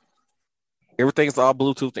 Everything's all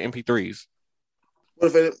Bluetooth to MP3s.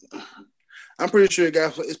 What if I'm pretty sure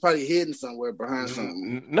it's probably hidden somewhere behind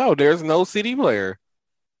something. No, there's no CD player.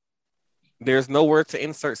 There's nowhere to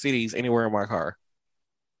insert CDs anywhere in my car.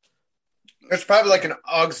 There's probably like an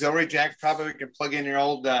auxiliary jack. Probably we can plug in your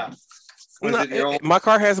old. My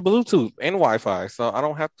car has Bluetooth and Wi-Fi, so I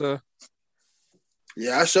don't have to.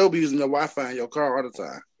 Yeah, I should be using the Wi-Fi in your car all the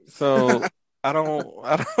time. So I don't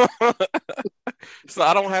so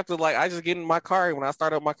I don't have to, like, I just get in my car, and when I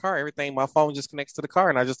start up my car, my phone just connects to the car,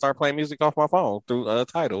 and I just start playing music off my phone through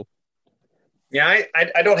Tidal. Yeah,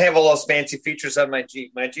 I don't have all those fancy features on my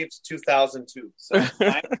Jeep. My Jeep's 2002, so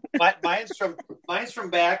mine's from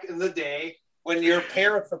back in the day when your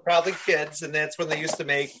parents were probably kids, and that's when they used to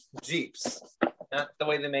make Jeeps, not the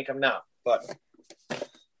way they make them now. But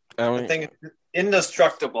I think it's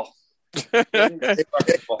indestructible.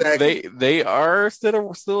 They are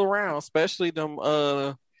still around, especially them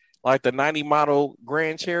like the 90 model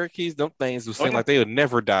Grand Cherokees. Them things would seem like they would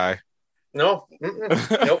never die. No.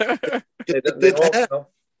 Nope. No.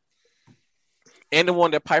 And the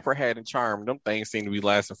one that Piper had in Charm, them things seem to be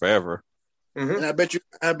lasting forever. Mm-hmm. And I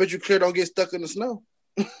bet you Claire don't get stuck in the snow.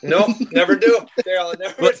 Nope, never do. Daryl,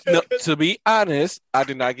 never do. No, to be honest, I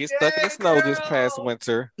did not get stuck in the snow this past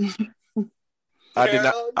winter.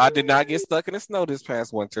 I did not get stuck in the snow this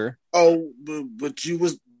past winter. Oh, but you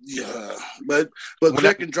was but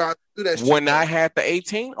Claire can drive through that shit. When I had the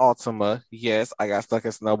 18 Altima, yes, I got stuck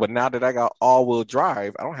in snow. But now that I got all-wheel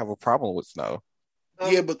drive, I don't have a problem with snow.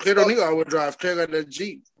 Yeah, but Claire don't need all-wheel drive. Claire got that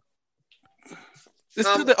Jeep. It's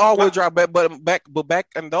still the all-wheel drive, but back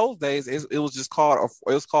in those days, it was just called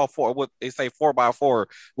what they say 4x4,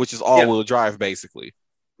 which is all-wheel drive basically.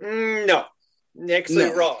 No,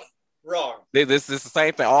 actually wrong. This is the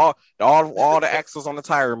same thing. All the axles on the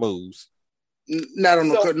tire moves. Not on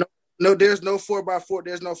the car. No, there's no 4x4.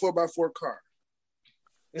 There's no 4x4 car.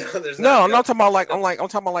 No, there's no. not. I'm not talking about I'm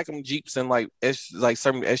talking about like Jeeps and like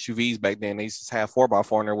some SUVs back then. They used to have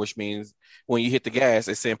 4x4 in there, which means when you hit the gas,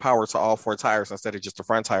 it's sending power to all four tires instead of just the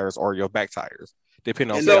front tires or your back tires,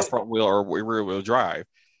 depending on if front wheel or rear wheel drive.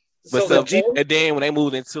 But and then when they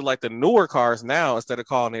moved into like the newer cars now, instead of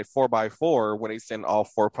calling it 4x4, when they send all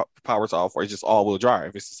four power to all four, it's just all wheel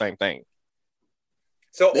drive. It's the same thing.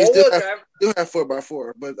 So they still have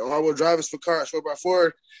 4x4, but all-wheel drive is for cars.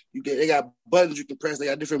 4x4, they got buttons you can press. They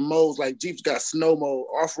got different modes. Like Jeeps got snow mode,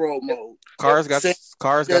 off-road mode. Cars got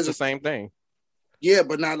the same thing. Yeah,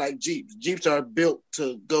 but not like Jeeps. Jeeps are built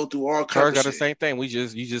to go through all kinds of got the same thing.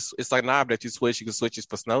 It's like knob that you switch. You can switch it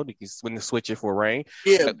for snow. You can switch it for rain.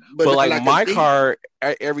 Yeah, but like my car,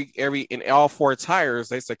 every in all four tires,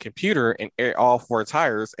 there's a computer in all four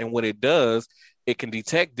tires, and what it does, it can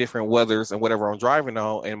detect different weathers and whatever I'm driving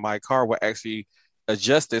on, and my car will actually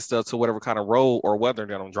adjust itself to whatever kind of road or weather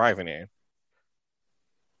that I'm driving in.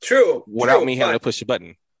 True. Without me having to push a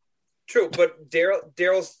button. True, but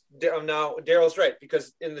Daryl's right,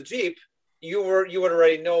 because in the Jeep, you would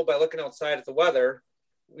already know by looking outside at the weather.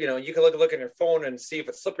 You know, you can look at your phone and see if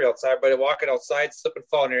it's slippery outside, but walking outside, slip and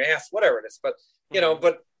fall on your ass, whatever it is. But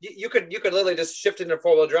but you could literally just shift it into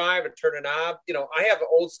 4-wheel drive and turn a knob. You know, I have an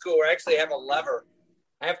old school where I actually have a lever.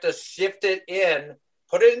 I have to shift it in,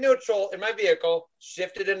 put it in neutral in my vehicle,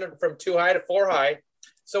 shift it in from 2 high to 4 high,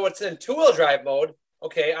 so it's in 2-wheel drive mode.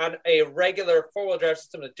 Okay, on a regular 4-wheel drive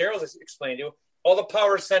system that Daryl's explained to you, all the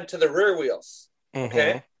power is sent to the rear wheels.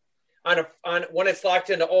 Okay, on when it's locked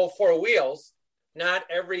into all 4 wheels, not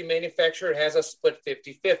every manufacturer has a split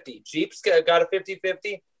 50-50. Jeep's got a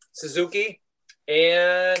 50-50, Suzuki,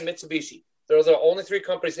 and Mitsubishi. Those are the only 3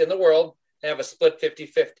 companies in the world that have a split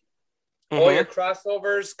 50-50. All your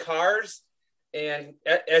crossovers, cars, and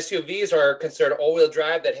SUVs are considered all-wheel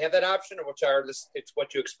drive that have that option, which are it's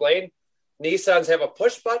what you explained. Nissans have a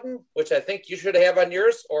push button, which I think you should have on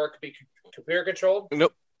yours, or it could be computer controlled.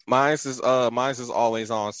 Nope. Mine's is always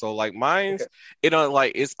on. So like mine's,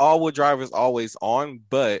 it's all-wheel drive is always on,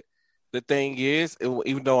 but the thing is,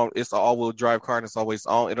 even though it's an all-wheel drive car and it's always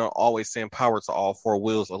on, it don't always send power to all 4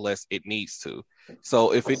 wheels unless it needs to.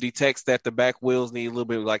 So if it detects that the back wheels need a little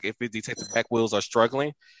bit, like if it detects the back wheels are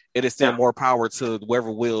struggling, it'll send more power to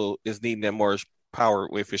whatever wheel is needing that more power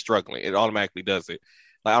if it's struggling. It automatically does it.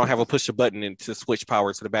 Like I don't have to push a button to switch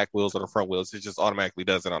power to the back wheels or the front wheels. It just automatically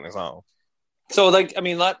does it on its own. So, like, I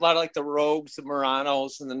mean, a lot of like the Rogues, the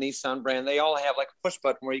Muranos, and the Nissan brand, they all have like a push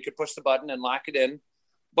button where you could push the button and lock it in.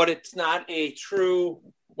 But it's not a true,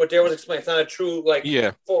 what Darryl was explaining, it's not a true, like,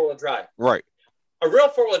 4-wheel drive. Right. A real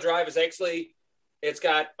 4-wheel drive is actually, it's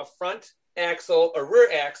got a front axle, a rear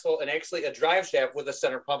axle, and actually a drive shaft with a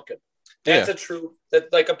center pumpkin. That's a true,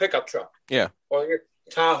 like a pickup truck. Yeah. Or your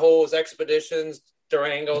Tahoes, Expeditions,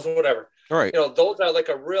 Durangos, or whatever. Right. You know, those are like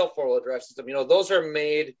a real 4-wheel drive system. You know, those are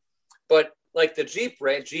made, but like the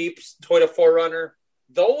Jeeps, Toyota 4Runner,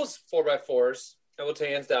 those 4x4s, I will tell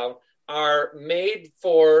you hands down, are made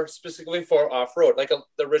specifically for off-road, like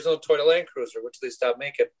the original Toyota Land Cruiser, which they stopped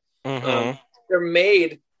making. They're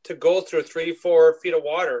made to go through 3-4 feet of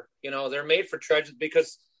water. You know, they're made for treasures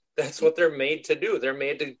because that's what they're made to do. They're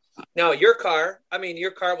made to. Now, your car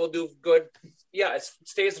will do good. Yeah, it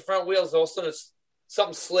stays the front wheels. All of a sudden,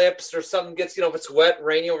 something slips or something gets, if it's wet,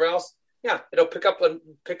 rainy, or else, it'll pick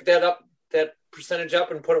that percentage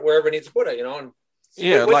up and put it wherever it needs to put it, And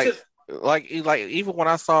like even when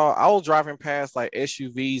I was driving past like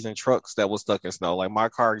SUVs and trucks that was stuck in snow, like my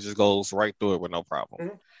car just goes right through it with no problem.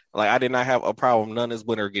 Mm-hmm. Like I did not have a problem none this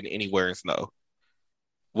winter getting anywhere in snow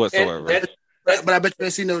whatsoever. But I bet you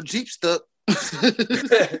ain't see no Jeep stuck.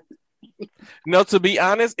 No, to be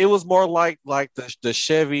honest, it was more like the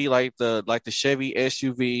Chevy, like the Chevy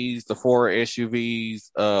SUVs, the Ford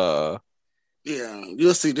SUVs, yeah,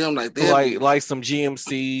 you'll see them like that. Like some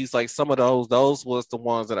GMCs, like some of those was the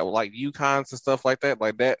ones that I would like Yukons and stuff like that.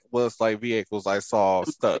 Like that was like vehicles I saw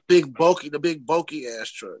stuck. The big bulky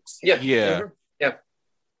ass trucks. Yeah. Mm-hmm. Yeah.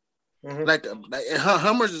 Mm-hmm. Like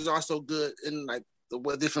Hummers is also good in like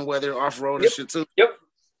the different weather, off road and shit too. Yep.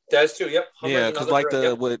 That's true. Yep. Hummers because like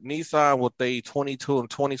with Nissan with the 22 and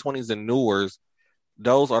 2020s and newers,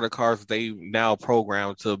 those are the cars they now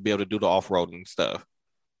programmed to be able to do the off roading stuff.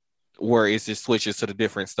 Where it just switches to the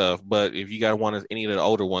different stuff, but if you got any of the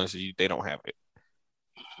older ones, they don't have it.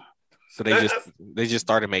 So they just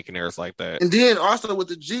started making theirs like that. And then also with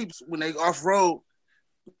the Jeeps, when they off road,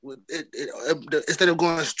 instead of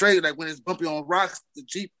going straight, like when it's bumpy on rocks, the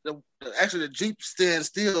Jeep stands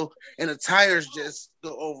still and the tires just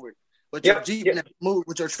go over it. but your Jeep never move,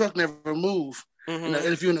 but your truck never move. Mm-hmm. And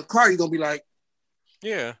if you're in a car, you're gonna be like,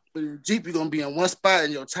 yeah. But in Jeep, you're gonna be in one spot,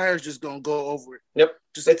 and your tires just gonna go over it. Yep.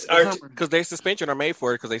 Just because their suspension are made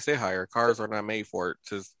for it because they sit higher. Cars are not made for it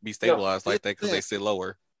to be stabilized like that because they sit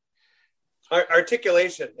lower.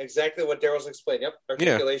 Articulation, exactly what Daryl's explained. Yep,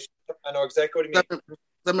 articulation. Yeah. I know exactly what you mean.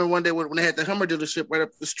 I remember one day when they had the Hummer dealership right up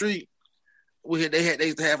the street. They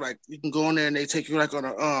used to have like you can go in there and they take you like on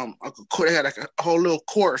they had like a whole little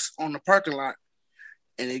course on the parking lot,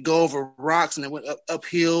 and they go over rocks and they went up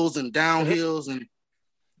hills and down hills and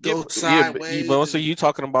go sideways. But also you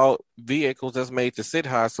talking about vehicles that's made to sit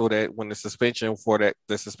high so that when the suspension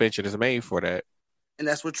is made for that. And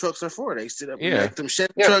that's what trucks are for. They sit up. Yeah. Like them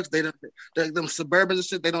Chevy trucks, they don't. Like them Suburbans and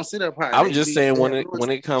shit, they don't sit up high. I'm just saying when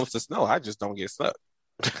it comes to snow, I just don't get stuck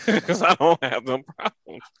because I don't have them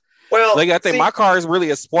problems. Well, like I think my car is really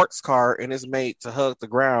a sports car and it's made to hug the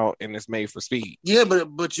ground and it's made for speed. Yeah,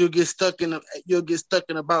 but you'll get stuck in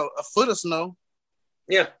about a foot of snow.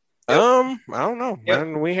 Yeah. I don't know. Yep.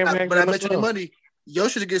 We haven't had. But I bet you the money. Yo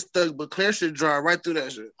should get stuck, but Claire should drive right through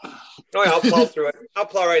that shit. Oh yeah, I'll plow through it. I'll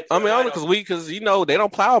plow right through it. I mean, only because they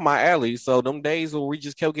don't plow my alley. So them days when we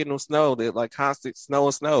just kept getting them snow, that like constant snow.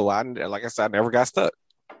 Like I said, I never got stuck.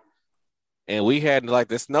 And we had like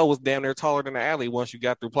the snow was damn near taller than the alley once you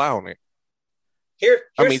got through plowing it.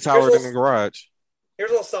 Taller than the garage.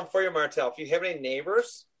 Here's a little something for you, Martel. If you have any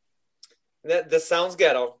neighbors, this sounds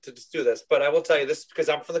ghetto to just do this, but I will tell you this because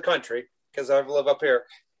I'm from the country, because I live up here.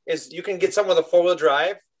 Is you can get someone with a 4-wheel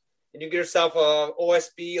drive and you get yourself a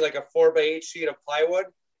OSB, like a 4x8 sheet of plywood.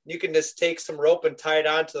 You can just take some rope and tie it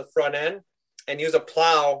onto the front end and use a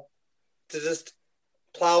plow to just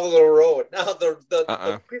plow the little road. Now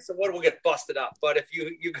the piece of wood will get busted up, but if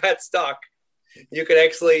you got stuck, you could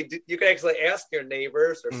actually ask your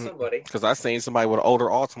neighbors or somebody. Because I seen somebody with an older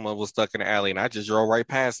Altima was stuck in the alley and I just drove right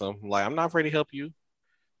past them. Like, I'm not afraid to help you.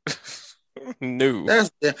 No.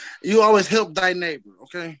 You always help thy neighbor,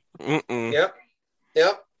 okay? Yep.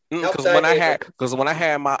 Because when I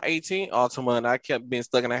had my 18 Altima and I kept being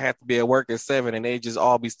stuck and I had to be at work at 7 and they just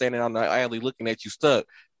all be standing on the alley looking at you stuck,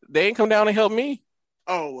 they ain't come down and help me.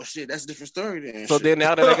 Oh well, shit, that's a different story then. So then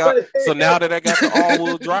now that I got the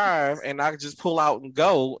all-wheel drive and I can just pull out and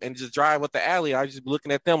go and just drive up the alley, I just be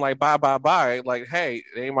looking at them like bye. Like, hey,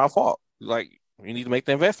 it ain't my fault. Like, you need to make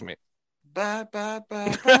the investment. Bye.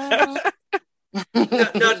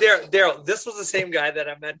 No, Daryl, this was the same guy that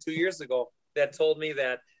I met 2 years ago that told me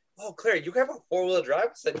that, oh, Claire, you have a 4-wheel drive?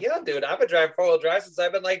 I said, yeah, dude, I've been driving 4-wheel drive since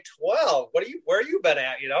I've been like 12. Where you been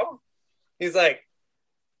at, you know? He's like,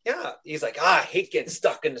 yeah. He's like, I hate getting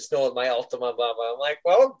stuck in the snow with my Altima, blah, blah. I'm like,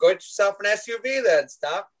 well, go get yourself an SUV then.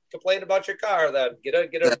 Stop complaining about your car then. Get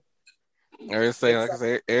a. Ever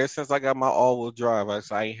since I got my all-wheel drive,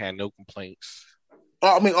 I ain't had no complaints.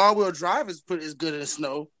 I mean, all-wheel drive is good in the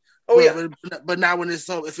snow. Oh but not when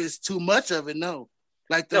if it's too much of it, no.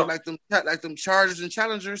 Like them Chargers and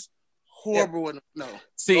Challengers, horrible in the snow.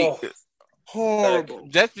 See, horrible.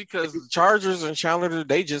 That's because Chargers and Challengers,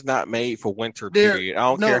 they just not made for winter. Period. I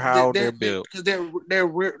don't care how they're built. Because they're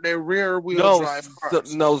rear wheel drive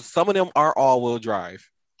cars. Some of them are all-wheel drive.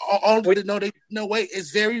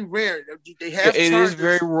 It's very rare. They have. It is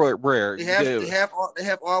very rare. They have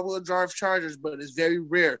all-wheel drive Chargers, but it's very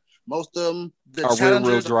rare. Most of them, the are Challengers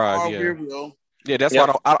rear-wheel drive, are rear wheel. Yeah, that's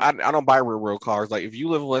why I don't buy rear-wheel cars. Like, if you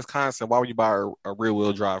live in Wisconsin, why would you buy a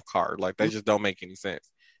rear-wheel drive car? Like, that just don't make any sense.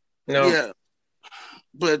 No. Yeah,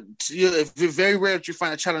 but if it's very rare that you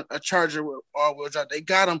find a Charger with all-wheel drive, they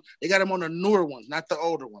got them on the newer ones, not the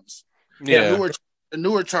older ones. Yeah, the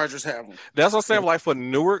newer Chargers have them. That's what I'm saying. Like for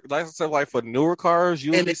newer cars,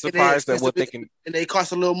 you'll be surprised at what they can. And they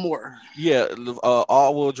cost a little more. Yeah,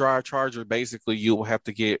 all-wheel drive Charger. Basically, you will have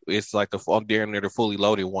to get. It's like damn near the fully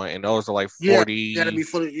loaded one, and those are like 40. Yeah, gotta be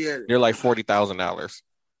fully. Yeah, they're like $40,000.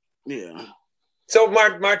 Yeah. So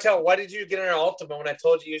Martel, why did you get an Altima when I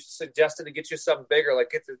told you suggested to get you something bigger,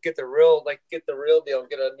 like get the real deal and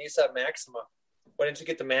get a Nissan Maxima? Why didn't you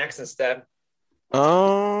get the Max instead?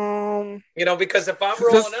 Because if I'm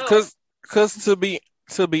rolling out, because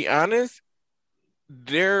to be honest,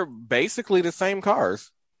 they're basically the same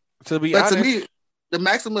cars. To honest, to me, the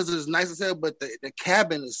Maximas is nice as hell, but the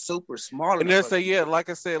cabin is super small. And like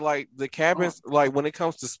I said, like the cabins, like when it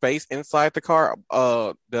comes to space inside the car,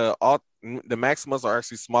 the Maximas are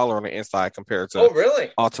actually smaller on the inside compared to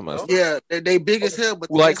Altimas. Yeah, they big as hell, but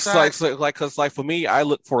because for me, I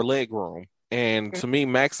look for leg room. And to me,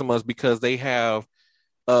 Maximas, because they have,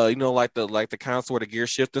 like the console, the gear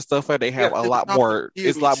shift and stuff, they have a lot more.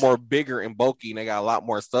 It's a lot more bigger and bulky, and they got a lot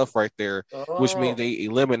more stuff right there, which means they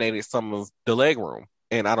eliminated some of the leg room.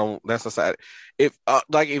 and I don't. That's a side. If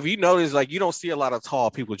like if you notice, like you don't see a lot of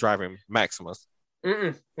tall people driving Maximas.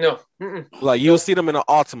 No. Like you'll see them in an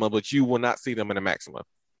Altima, but you will not see them in a Maxima.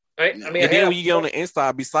 I mean, and then when you get on the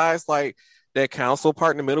inside, besides like that console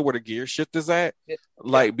part in the middle where the gear shift is at,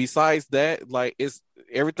 like besides that, like it's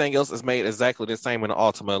everything else is made exactly the same in the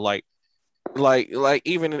Altima. Like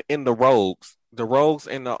even in the Rogues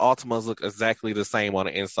and the Altimas look exactly the same on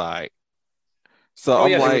the inside. So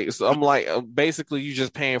I'm like, basically, you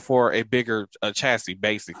just paying for a bigger chassis,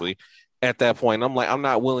 basically. At that point, I'm like, I'm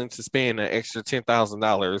not willing to spend an extra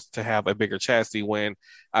 $10,000 to have a bigger chassis when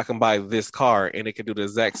I can buy this car and it can do the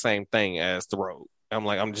exact same thing as the Rogue. I'm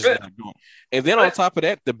like, I'm just not doing. And then on top of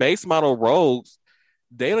that, the base model Rogues,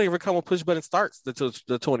 they don't even come with push button starts the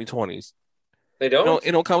 2020s. They don't.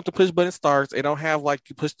 It don't come with the push button starts. It don't have like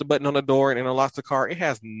you push the button on the door and it unlocks the car. It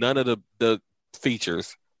has none of the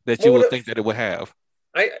features that you would think that it would have.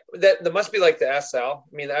 That must be like the SL. I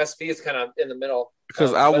mean, the SV is kind of in the middle.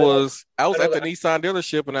 Because I was at the Nissan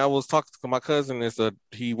dealership and I was talking to my cousin.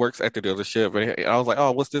 He works at the dealership, and I was like,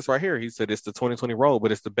 "Oh, what's this right here?" He said, "It's the 2020 Rogue,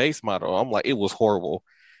 but it's the base model." I'm like, "It was horrible,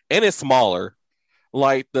 and it's smaller.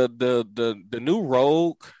 Like the new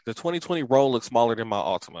Rogue, the 2020 Rogue looks smaller than my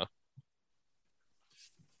Altima."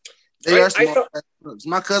 They are small.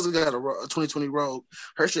 My cousin got a 2020 Rogue.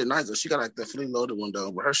 Her shit nicer. She got like the fully loaded one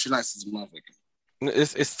though, but her shit nice as a motherfucker.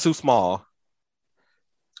 It's too small.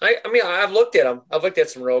 I mean, I've looked at them. I've looked at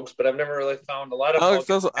some Rogues, but I've never really found a lot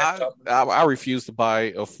of. I refuse to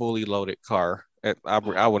buy a fully loaded car.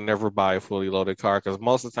 I would never buy a fully loaded car because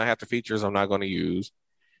most of the time, half the features I'm not going to use.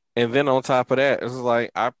 And then on top of that, it's like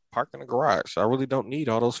I park in the garage. I really don't need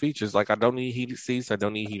all those features. Like I don't need heated seats. I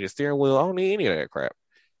don't need heated steering wheel. I don't need any of that crap.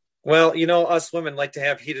 Well, you know, us women like to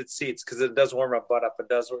have heated seats because it does warm our butt up. It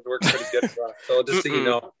does work pretty good for us. So just so you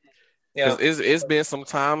know. Yeah, it's been some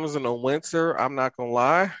times in the winter. I'm not gonna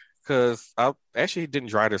lie, because I actually didn't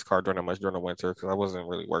drive this car during the winter because I wasn't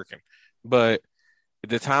really working. But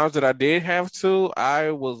the times that I did have to,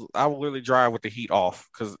 I would really drive with the heat off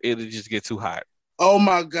because it would just get too hot. Oh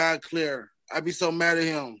my God, Claire! I'd be so mad at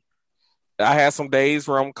him. I had some days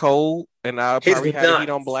where I'm cold and I probably had the heat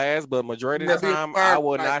on blast, but majority of the time I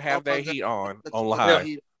will not have that heat on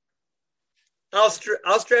high. I'll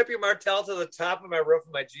strap your Martell to the top of my roof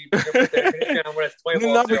of my Jeep.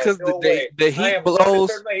 No, because the heat blows.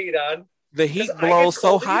 The heat blows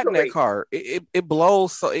so hot in that car. It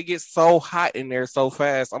blows so it gets so hot in there so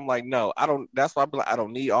fast. I'm like, no, I don't. That's why I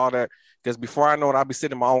don't need all that because before I know it, I'll be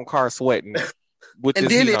sitting in my own car sweating with this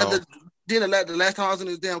heat on. Then the last time I was in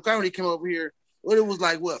this damn car when he came over here, it was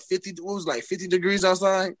like 50? It was like 50 degrees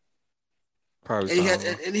outside. Probably.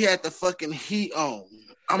 And he had the fucking heat on.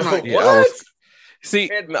 I'm like, what?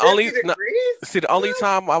 The only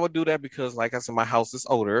time I would do that because, like I said, my house is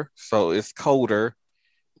older, so it's colder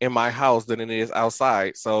in my house than it is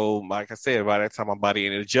outside. So, like I said, by that time my body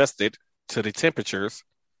had adjusted to the temperatures.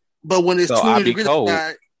 But when it's 20 degrees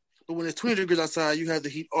outside, you have the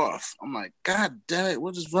heat off. I'm like, God damn it,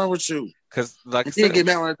 what is wrong with you? Because, like I said, get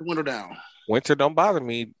mad when I have the window down. Winter don't bother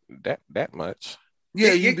me that much.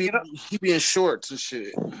 Yeah, he be in shorts and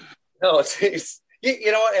shit. No, jeez.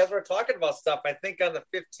 You know what? As we're talking about stuff, I think on the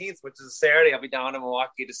 15th, which is a Saturday, I'll be down in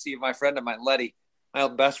Milwaukee to see my friend of mine, Letty, my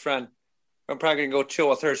old best friend. I'm probably gonna go chill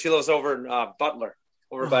with her. She lives over in Butler,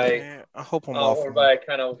 by. I hope I'm off. Over by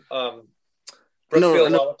kind of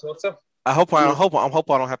Brookfield, Wauwatosa. I hope I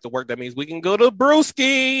don't have to work. That means we can go to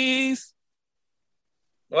Brewskis.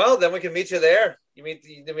 Well, then we can meet you there.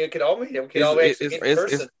 Then we could all meet him. We could all actually meet in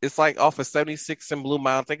person. It's like off of 76 in Blue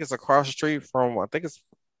Mountain. I think it's across the street from.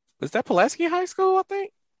 Is that Pulaski High School? I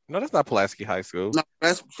think. No, that's not Pulaski High School. No,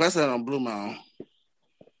 that's on Blue Mountain.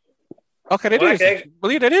 Okay, that is.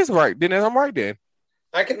 Well, yeah, that is right. Then I'm right then.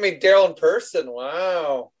 I could meet Daryl in person.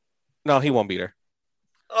 Wow. No, he won't be there.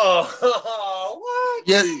 Oh, what?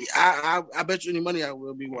 Yeah, I bet you any money I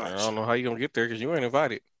will be watching. I don't know how you gonna get there because you ain't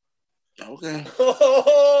invited. Okay.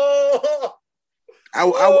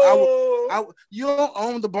 You don't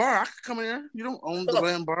own the bar. I could come in there. You don't own the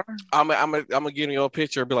damn bar. I'm gonna give you a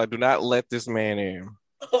picture and be like, do not let this man in.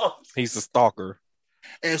 He's a stalker.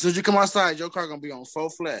 And as soon as you come outside, your car gonna be on 4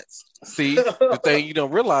 flats. See, the thing you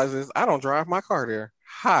don't realize is I don't drive my car there.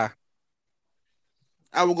 Hi.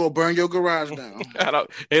 I will go burn your garage down.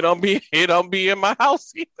 It don't be in my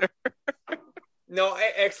house either. No,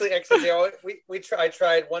 actually, I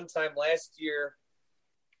tried one time last year.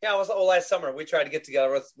 Yeah, it was last summer. We tried to get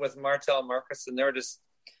together with Martell and Marcus, and they were just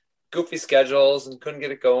goofy schedules and couldn't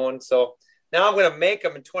get it going. So now I'm going to make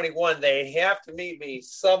them in 21. They have to meet me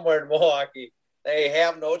somewhere in Milwaukee. They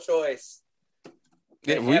have no choice.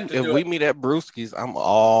 If we meet at Brewski's,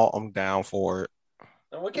 I'm down for it.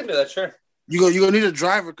 We can do that, sure. You're gonna need a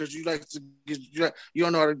driver because you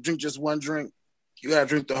don't know how to drink just one drink. You gotta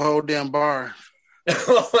drink the whole damn bar.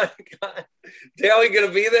 Oh my God, Dale, you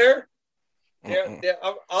gonna be there?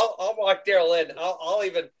 I'll walk Daryl in.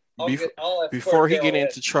 Before he get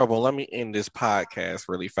into trouble, let me end this podcast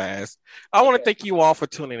really fast. I want to thank you all for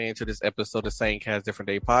tuning in to this episode of Same Cast Different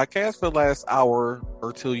Day podcast. For the last hour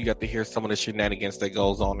or two, you got to hear some of the shenanigans that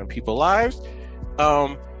goes on in people's lives.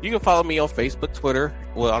 You can follow me on Facebook, Twitter.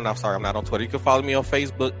 Well, I'm not on Twitter. You can follow me on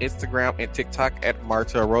Facebook, Instagram, and TikTok at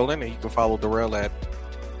Martell Rowland, and you can follow Darrell at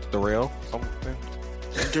Darrell something.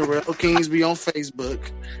 Darrell Kingsby on Facebook,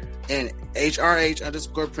 and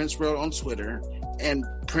HRH_Prince Rail on Twitter, and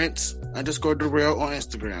Prince_Darrell on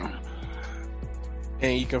Instagram.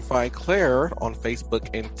 And you can find Claire on Facebook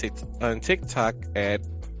and on TikTok at.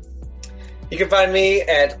 You can find me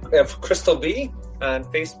at Crystal B on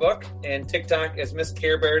Facebook, and TikTok is Miss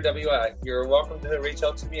Care Bear WI. You're welcome to reach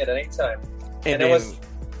out to me at any time. Go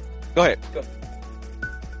ahead. Go.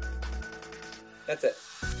 That's it.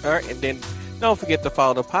 All right, and then don't forget to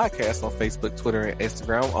follow the podcast on Facebook, Twitter, and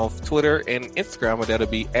Instagram. On Twitter and Instagram, that'll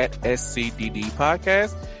be at SCDD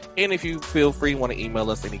Podcast. And if you feel free, want to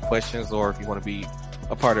email us any questions, or if you want to be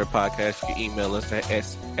a part of the podcast, you can email us at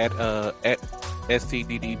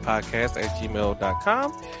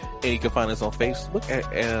stddpodcast@gmail.com. And you can find us on Facebook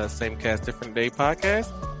at Same Cast Different Day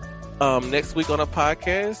Podcast. Next week on the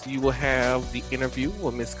podcast, you will have the interview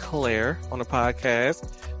with Miss Claire on the podcast,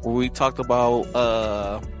 where we talked about,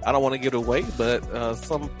 I don't want to give it away, but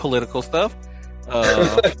some political stuff.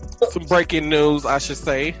 Some breaking news, I should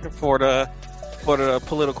say, for the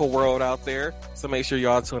political world out there. So make sure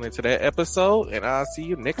y'all tune into that episode, and I'll see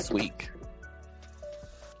you next week.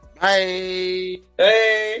 Bye.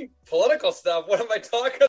 Hey, political stuff. What am I talking about?